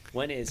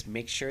 One is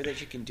make sure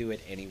that you can do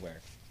it anywhere.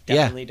 Yeah.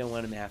 Definitely don't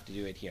want to have to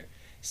do it here.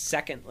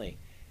 Secondly,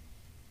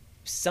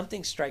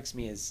 something strikes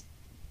me as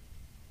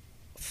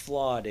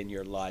flawed in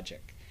your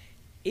logic.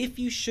 If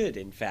you should,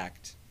 in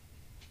fact,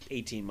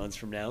 18 months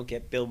from now,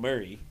 get Bill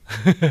Murray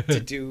to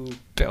do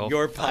Bill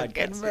your fucking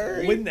podcast,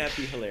 Murray. wouldn't that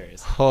be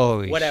hilarious?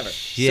 Holy Whatever.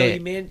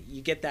 shit. So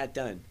you get that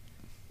done.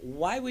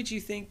 Why would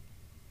you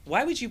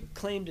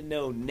claim to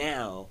know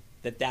now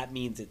that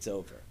means it's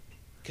over?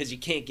 Because you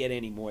can't get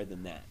any more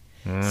than that.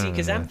 See,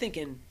 because I'm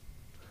thinking,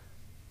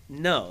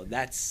 no,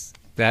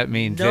 that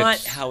means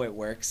not how it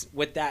works.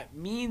 What that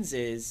means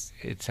is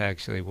it's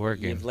actually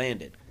working. you've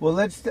landed. Well,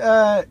 let's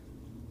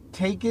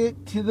take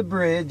it to the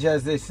bridge,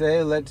 as they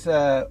say. Let's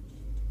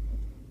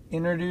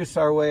introduce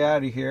our way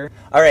out of here.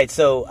 All right,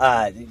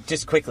 so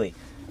just quickly,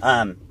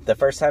 the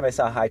first time I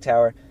saw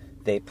Hightower,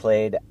 they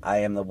played I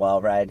Am the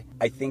Wall Ride.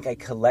 I think I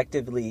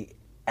collectively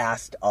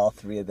asked all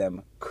three of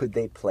them, could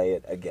they play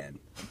it again?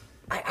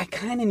 I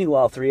kind of knew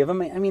all three of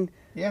them. I mean,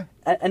 yeah,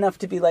 enough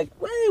to be like,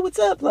 hey, what's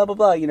up, blah, blah,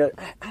 blah. I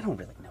don't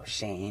really know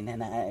Shane,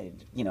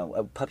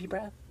 and Puppy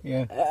Breath.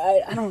 Yeah.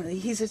 I don't,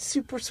 he's a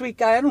super sweet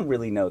guy. I don't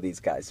really know these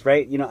guys,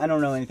 right? I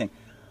don't know anything.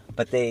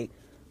 But they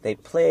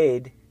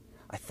played,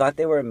 I thought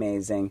they were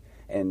amazing,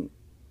 and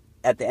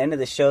at the end of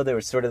the show, there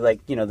was sort of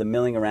like, the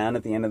milling around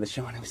at the end of the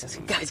show, and I was just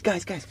like,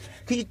 guys,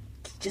 could you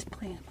just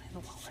play I Am the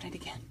Wall Ride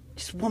again?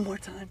 Just one more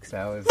time.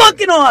 That was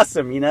fucking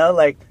awesome, And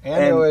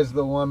it was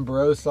the one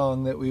bro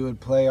song that we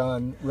would play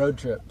on road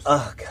trips.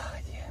 Oh,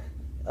 God, yeah.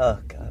 Oh,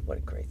 God, what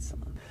a great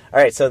song. All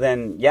right, so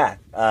then,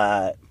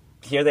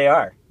 here they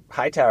are.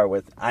 Hightower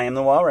with I Am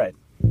the Wall Ride.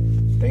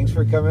 Thanks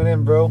for coming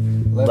in, bro.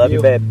 Love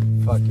you, babe.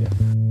 Fuck yeah.